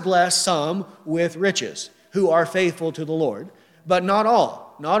has blessed some with riches who are faithful to the Lord, but not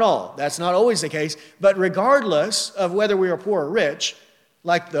all. Not all. That's not always the case. But regardless of whether we are poor or rich,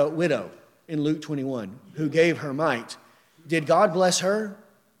 like the widow in Luke 21, who gave her mite, did God bless her?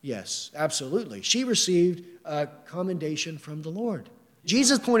 Yes, absolutely. She received a commendation from the Lord.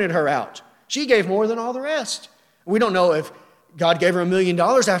 Jesus pointed her out. She gave more than all the rest. We don't know if God gave her $1 million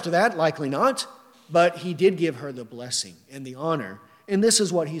after that, likely not, but he did give her the blessing and the honor. And this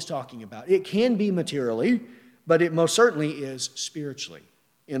is what he's talking about. It can be materially, but it most certainly is spiritually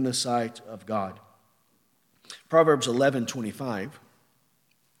in the sight of God. Proverbs 11:25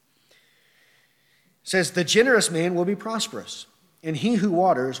 says, the generous man will be prosperous, and he who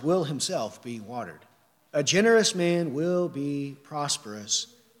waters will himself be watered. A generous man will be prosperous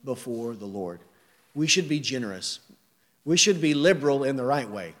before the Lord. We should be generous. We should be liberal in the right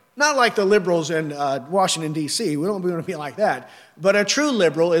way. Not like the liberals in Washington, D.C. We don't want to be like that. But a true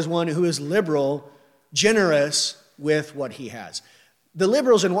liberal is one who is liberal, generous with what he has. The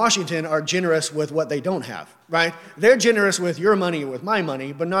liberals in Washington are generous with what they don't have, right? They're generous with your money or with my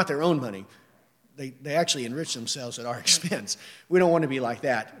money, but not their own money. They actually enrich themselves at our expense. We don't want to be like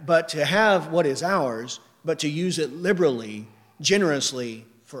that. But to have what is ours, but to use it liberally, generously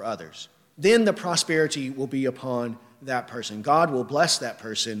for others. Then the prosperity will be upon that person. God will bless that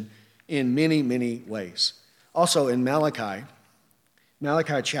person in many, many ways. Also in Malachi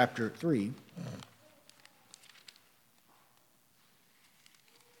chapter 3,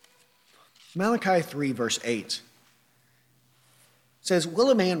 Malachi 3 verse 8 says,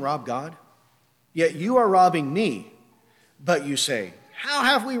 will a man rob God? Yet you are robbing me. But you say, how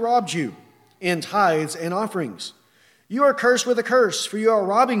have we robbed you? In tithes and offerings. You are cursed with a curse, for you are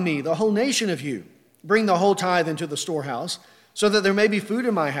robbing me, the whole nation of you. Bring the whole tithe into the storehouse, so that there may be food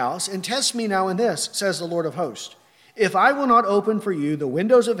in my house, and test me now in this, says the Lord of hosts. If I will not open for you the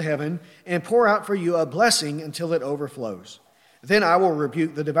windows of heaven, and pour out for you a blessing until it overflows, then I will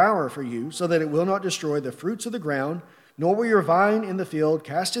rebuke the devourer for you, so that it will not destroy the fruits of the ground, nor will your vine in the field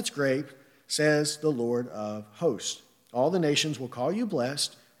cast its grape, says the Lord of hosts. All the nations will call you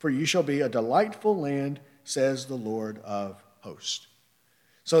blessed, for you shall be a delightful land, says the Lord of hosts.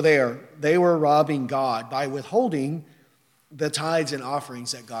 So they were robbing God by withholding the tithes and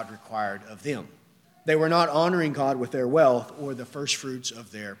offerings that God required of them. They were not honoring God with their wealth or the first fruits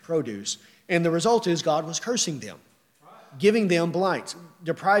of their produce. And the result is God was cursing them, giving them blight,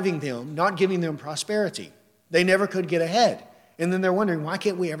 depriving them, not giving them prosperity. They never could get ahead. And then they're wondering, why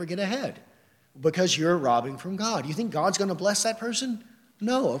can't we ever get ahead? Because you're robbing from God. You think God's going to bless that person?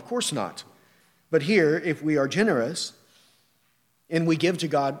 No, of course not. But here, if we are generous and we give to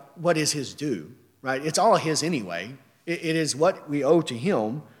God what is his due, right? It's all his anyway. It is what we owe to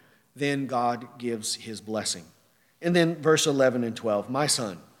him. Then God gives his blessing. And then verse 11 and 12, my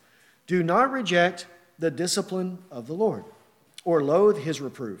son, do not reject the discipline of the Lord or loathe his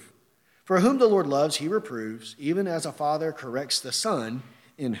reproof. For whom the Lord loves, he reproves, even as a father corrects the son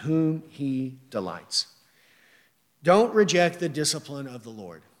in whom he delights. Don't reject the discipline of the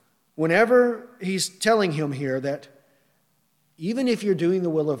Lord. Whenever he's telling him here that even if you're doing the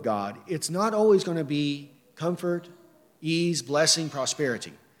will of God, it's not always going to be comfort, ease, blessing,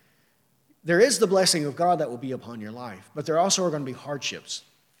 prosperity. There is the blessing of God that will be upon your life, but there also are going to be hardships.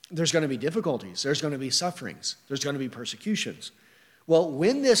 There's going to be difficulties. There's going to be sufferings. There's going to be persecutions. Well,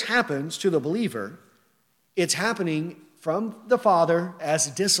 when this happens to the believer, it's happening from the Father as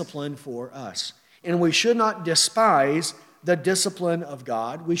discipline for us. And we should not despise the discipline of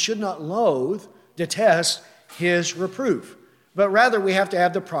God. We should not loathe, detest his reproof. But rather, we have to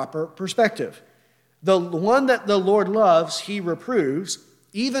have the proper perspective. The one that the Lord loves, he reproves,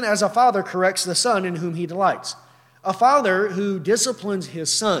 even as a father corrects the son in whom he delights. A father who disciplines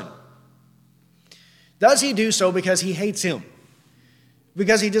his son, does he do so because he hates him?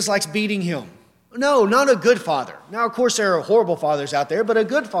 Because he dislikes beating him? No, not a good father. Now, of course, there are horrible fathers out there, but a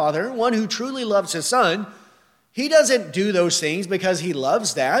good father, one who truly loves his son, he doesn't do those things because he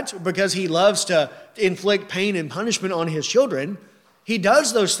loves that, because he loves to inflict pain and punishment on his children. He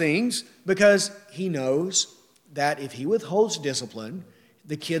does those things because he knows that if he withholds discipline,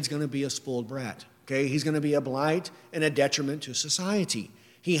 the kid's going to be a spoiled brat. Okay, he's going to be a blight and a detriment to society.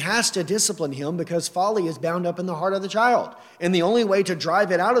 He has to discipline him because folly is bound up in the heart of the child. And the only way to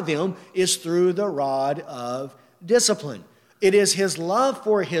drive it out of them is through the rod of discipline. It is his love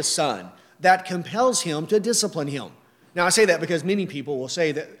for his son that compels him to discipline him. Now, I say that because many people will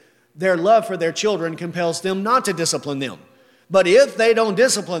say that their love for their children compels them not to discipline them. But if they don't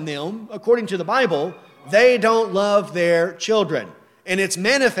discipline them, according to the Bible, they don't love their children. And it's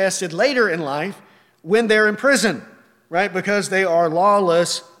manifested later in life when they're in prison, right? Because they are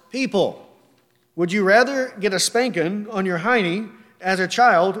lawless people. Would you rather get a spanking on your hiney as a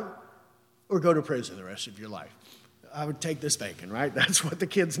child or go to prison the rest of your life? I would take the spanking, right? That's what the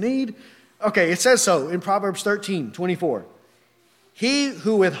kids need. Okay, it says so in Proverbs 13:24. He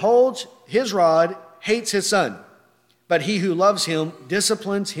who withholds his rod hates his son, but he who loves him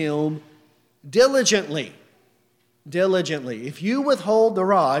disciplines him diligently. Diligently. If you withhold the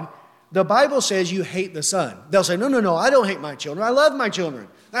rod, the Bible says you hate the son. They'll say, no, I don't hate my children. I love my children.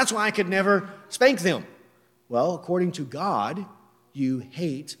 That's why I could never spank them. Well, according to God, you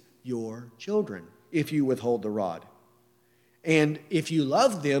hate your children if you withhold the rod. And if you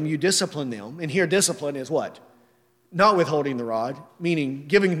love them, you discipline them. And here discipline is what? Not withholding the rod, meaning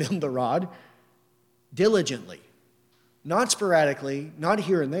giving them the rod, diligently. Not sporadically, not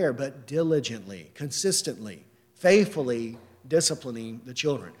here and there, but diligently, consistently, faithfully disciplining the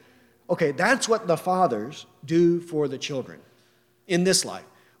children. Okay, that's what the fathers do for the children in this life.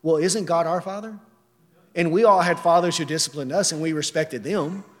 Well, isn't God our Father? And we all had fathers who disciplined us and we respected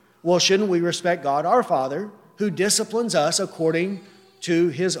them. Well, shouldn't we respect God our Father who disciplines us according to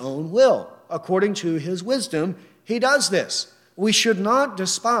his own will, according to his wisdom? He does this. We should not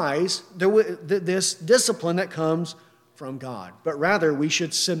despise this discipline that comes from God, but rather we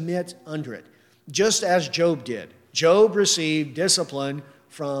should submit under it, just as Job did. Job received discipline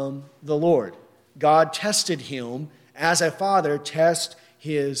from the Lord. God tested him as a father tests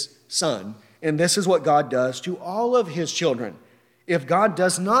his son. And this is what God does to all of his children. If God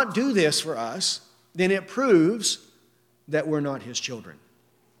does not do this for us, then it proves that we're not his children.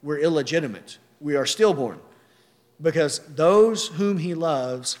 We're illegitimate. We are stillborn. Because those whom he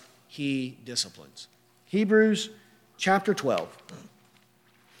loves, he disciplines. Hebrews chapter 12.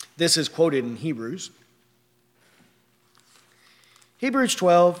 This is quoted in Hebrews. Hebrews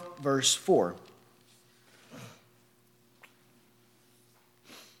 12, verse 4.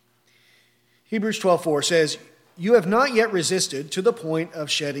 Hebrews 12:4 says, "You have not yet resisted to the point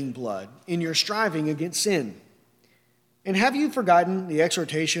of shedding blood in your striving against sin. And have you forgotten the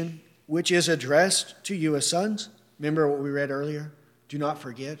exhortation which is addressed to you as sons?" Remember what we read earlier? Do not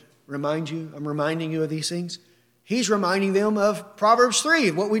forget. I'm reminding you of these things. He's reminding them of Proverbs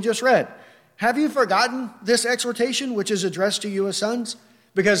 3, what we just read. Have you forgotten this exhortation which is addressed to you as sons?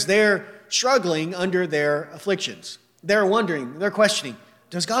 Because they're struggling under their afflictions. They're wondering, they're questioning,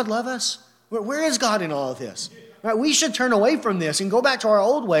 does God love us? Where is God in all of this? Right, we should turn away from this and go back to our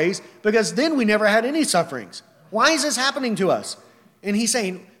old ways because then we never had any sufferings. Why is this happening to us? And he's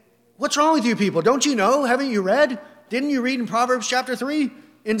saying, what's wrong with you people? Don't you know? Haven't you read? Didn't you read in Proverbs chapter 3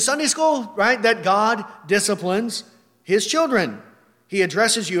 in Sunday school, right? That God disciplines his children. He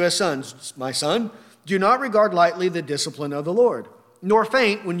addresses you as sons. My son, do not regard lightly the discipline of the Lord, nor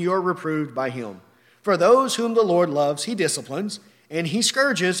faint when you are reproved by him. For those whom the Lord loves, he disciplines, and he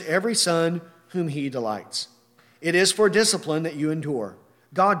scourges every son whom he delights. It is for discipline that you endure.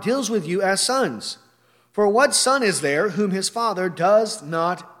 God deals with you as sons. For what son is there whom his father does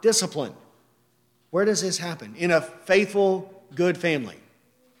not discipline? Where does this happen? In a faithful, good family.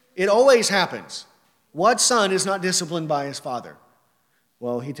 It always happens. What son is not disciplined by his father?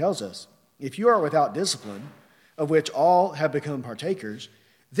 Well, he tells us, if you are without discipline, of which all have become partakers,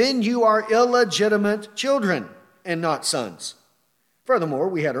 then you are illegitimate children and not sons. Furthermore,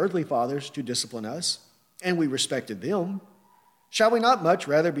 we had earthly fathers to discipline us, and we respected them. Shall we not much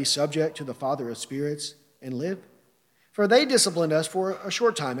rather be subject to the Father of spirits and live? For they disciplined us for a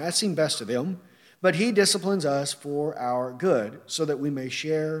short time, as seemed best to them, but he disciplines us for our good, so that we may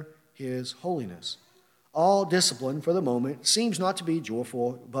share his holiness. All discipline for the moment seems not to be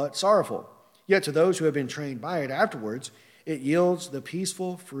joyful, but sorrowful. Yet to those who have been trained by it afterwards, it yields the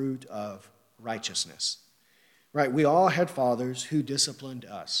peaceful fruit of righteousness. Right, we all had fathers who disciplined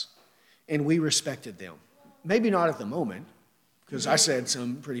us, and we respected them. Maybe not at the moment, because I said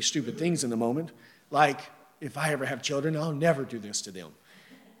some pretty stupid things in the moment, like, if I ever have children, I'll never do this to them.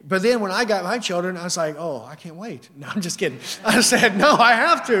 But then when I got my children, I was like, oh, I can't wait. No, I'm just kidding. I said, no, I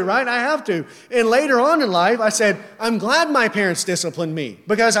have to, right? I have to. And later on in life, I said, I'm glad my parents disciplined me,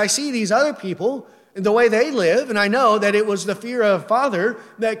 because I see these other people, the way they live, and I know that it was the fear of Father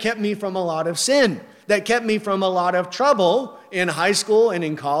that kept me from a lot of sin, that kept me from a lot of trouble in high school and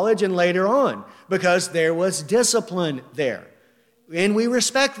in college and later on, because there was discipline there. And we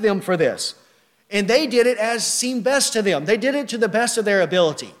respect them for this. And they did it as seemed best to them. They did it to the best of their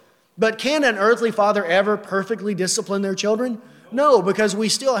ability. But can an earthly father ever perfectly discipline their children? No, because we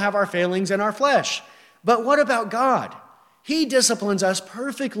still have our failings in our flesh. But what about God? He disciplines us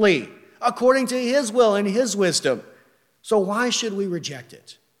perfectly, according to his will and his wisdom. So why should we reject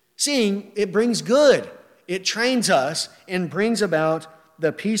it? Seeing it brings good. It trains us and brings about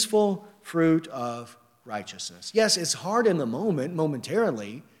the peaceful fruit of righteousness. Yes, it's hard in the moment,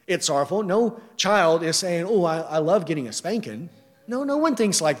 momentarily. It's sorrowful. No child is saying, oh, I love getting a spanking. No one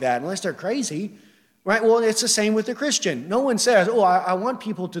thinks like that unless they're crazy. Right? Well, it's the same with the Christian. No one says, oh, I want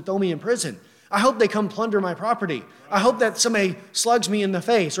people to throw me in prison. I hope they come plunder my property. I hope that somebody slugs me in the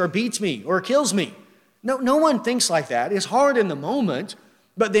face or beats me or kills me. No one thinks like that. It's hard in the moment,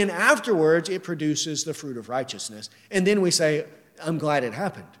 but then afterwards it produces the fruit of righteousness. And then we say, I'm glad it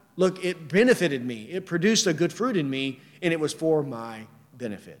happened. Look, it benefited me. It produced a good fruit in me, and it was for my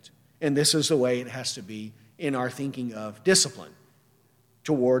benefit. And this is the way it has to be in our thinking of discipline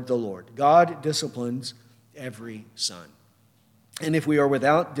toward the Lord. God disciplines every son. And if we are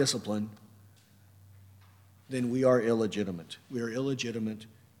without discipline, then we are illegitimate. We are illegitimate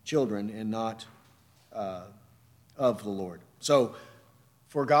children and not of the Lord. So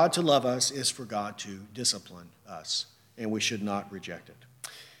for God to love us is for God to discipline us, and we should not reject it.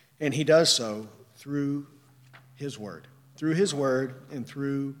 And he does so through his word and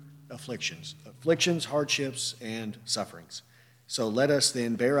through afflictions, hardships, and sufferings. So let us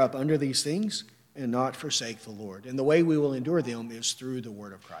then bear up under these things and not forsake the Lord. And the way we will endure them is through the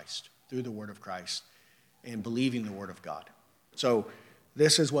word of Christ, and believing the word of God. So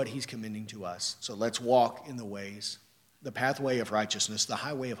this is what he's commending to us. So let's walk in the ways, the pathway of righteousness, the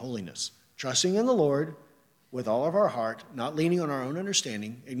highway of holiness, trusting in the Lord with all of our heart, not leaning on our own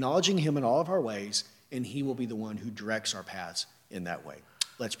understanding, acknowledging him in all of our ways, and he will be the one who directs our paths in that way.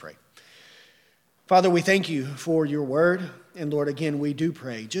 Let's pray. Father, we thank you for your word. And Lord, again, we do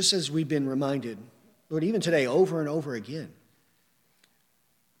pray, just as we've been reminded, Lord, even today, over and over again,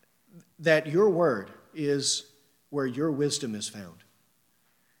 that your word is where your wisdom is found.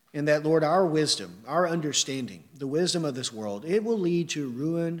 And that, Lord, our wisdom, our understanding, the wisdom of this world, it will lead to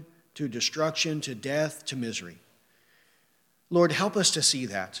ruin, to destruction, to death, to misery. Lord, help us to see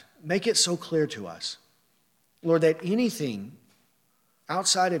that. Make it so clear to us, Lord, that anything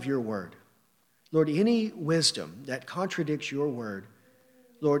outside of your word, Lord, any wisdom that contradicts your word,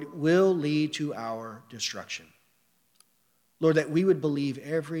 Lord, will lead to our destruction. Lord, that we would believe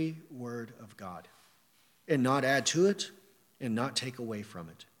every word of God and not add to it and not take away from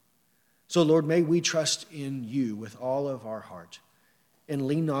it. So, Lord, may we trust in you with all of our heart and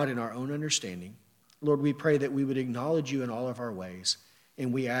lean not in our own understanding. Lord, we pray that we would acknowledge you in all of our ways,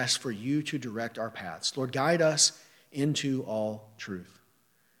 and we ask for you to direct our paths. Lord, guide us into all truth.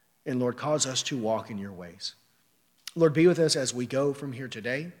 And Lord, cause us to walk in your ways. Lord, be with us as we go from here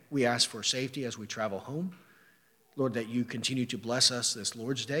today. We ask for safety as we travel home. Lord, that you continue to bless us this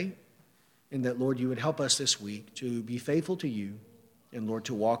Lord's Day, and that, Lord, you would help us this week to be faithful to you, and Lord,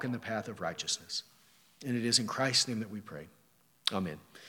 to walk in the path of righteousness. And it is in Christ's name that we pray. Amen.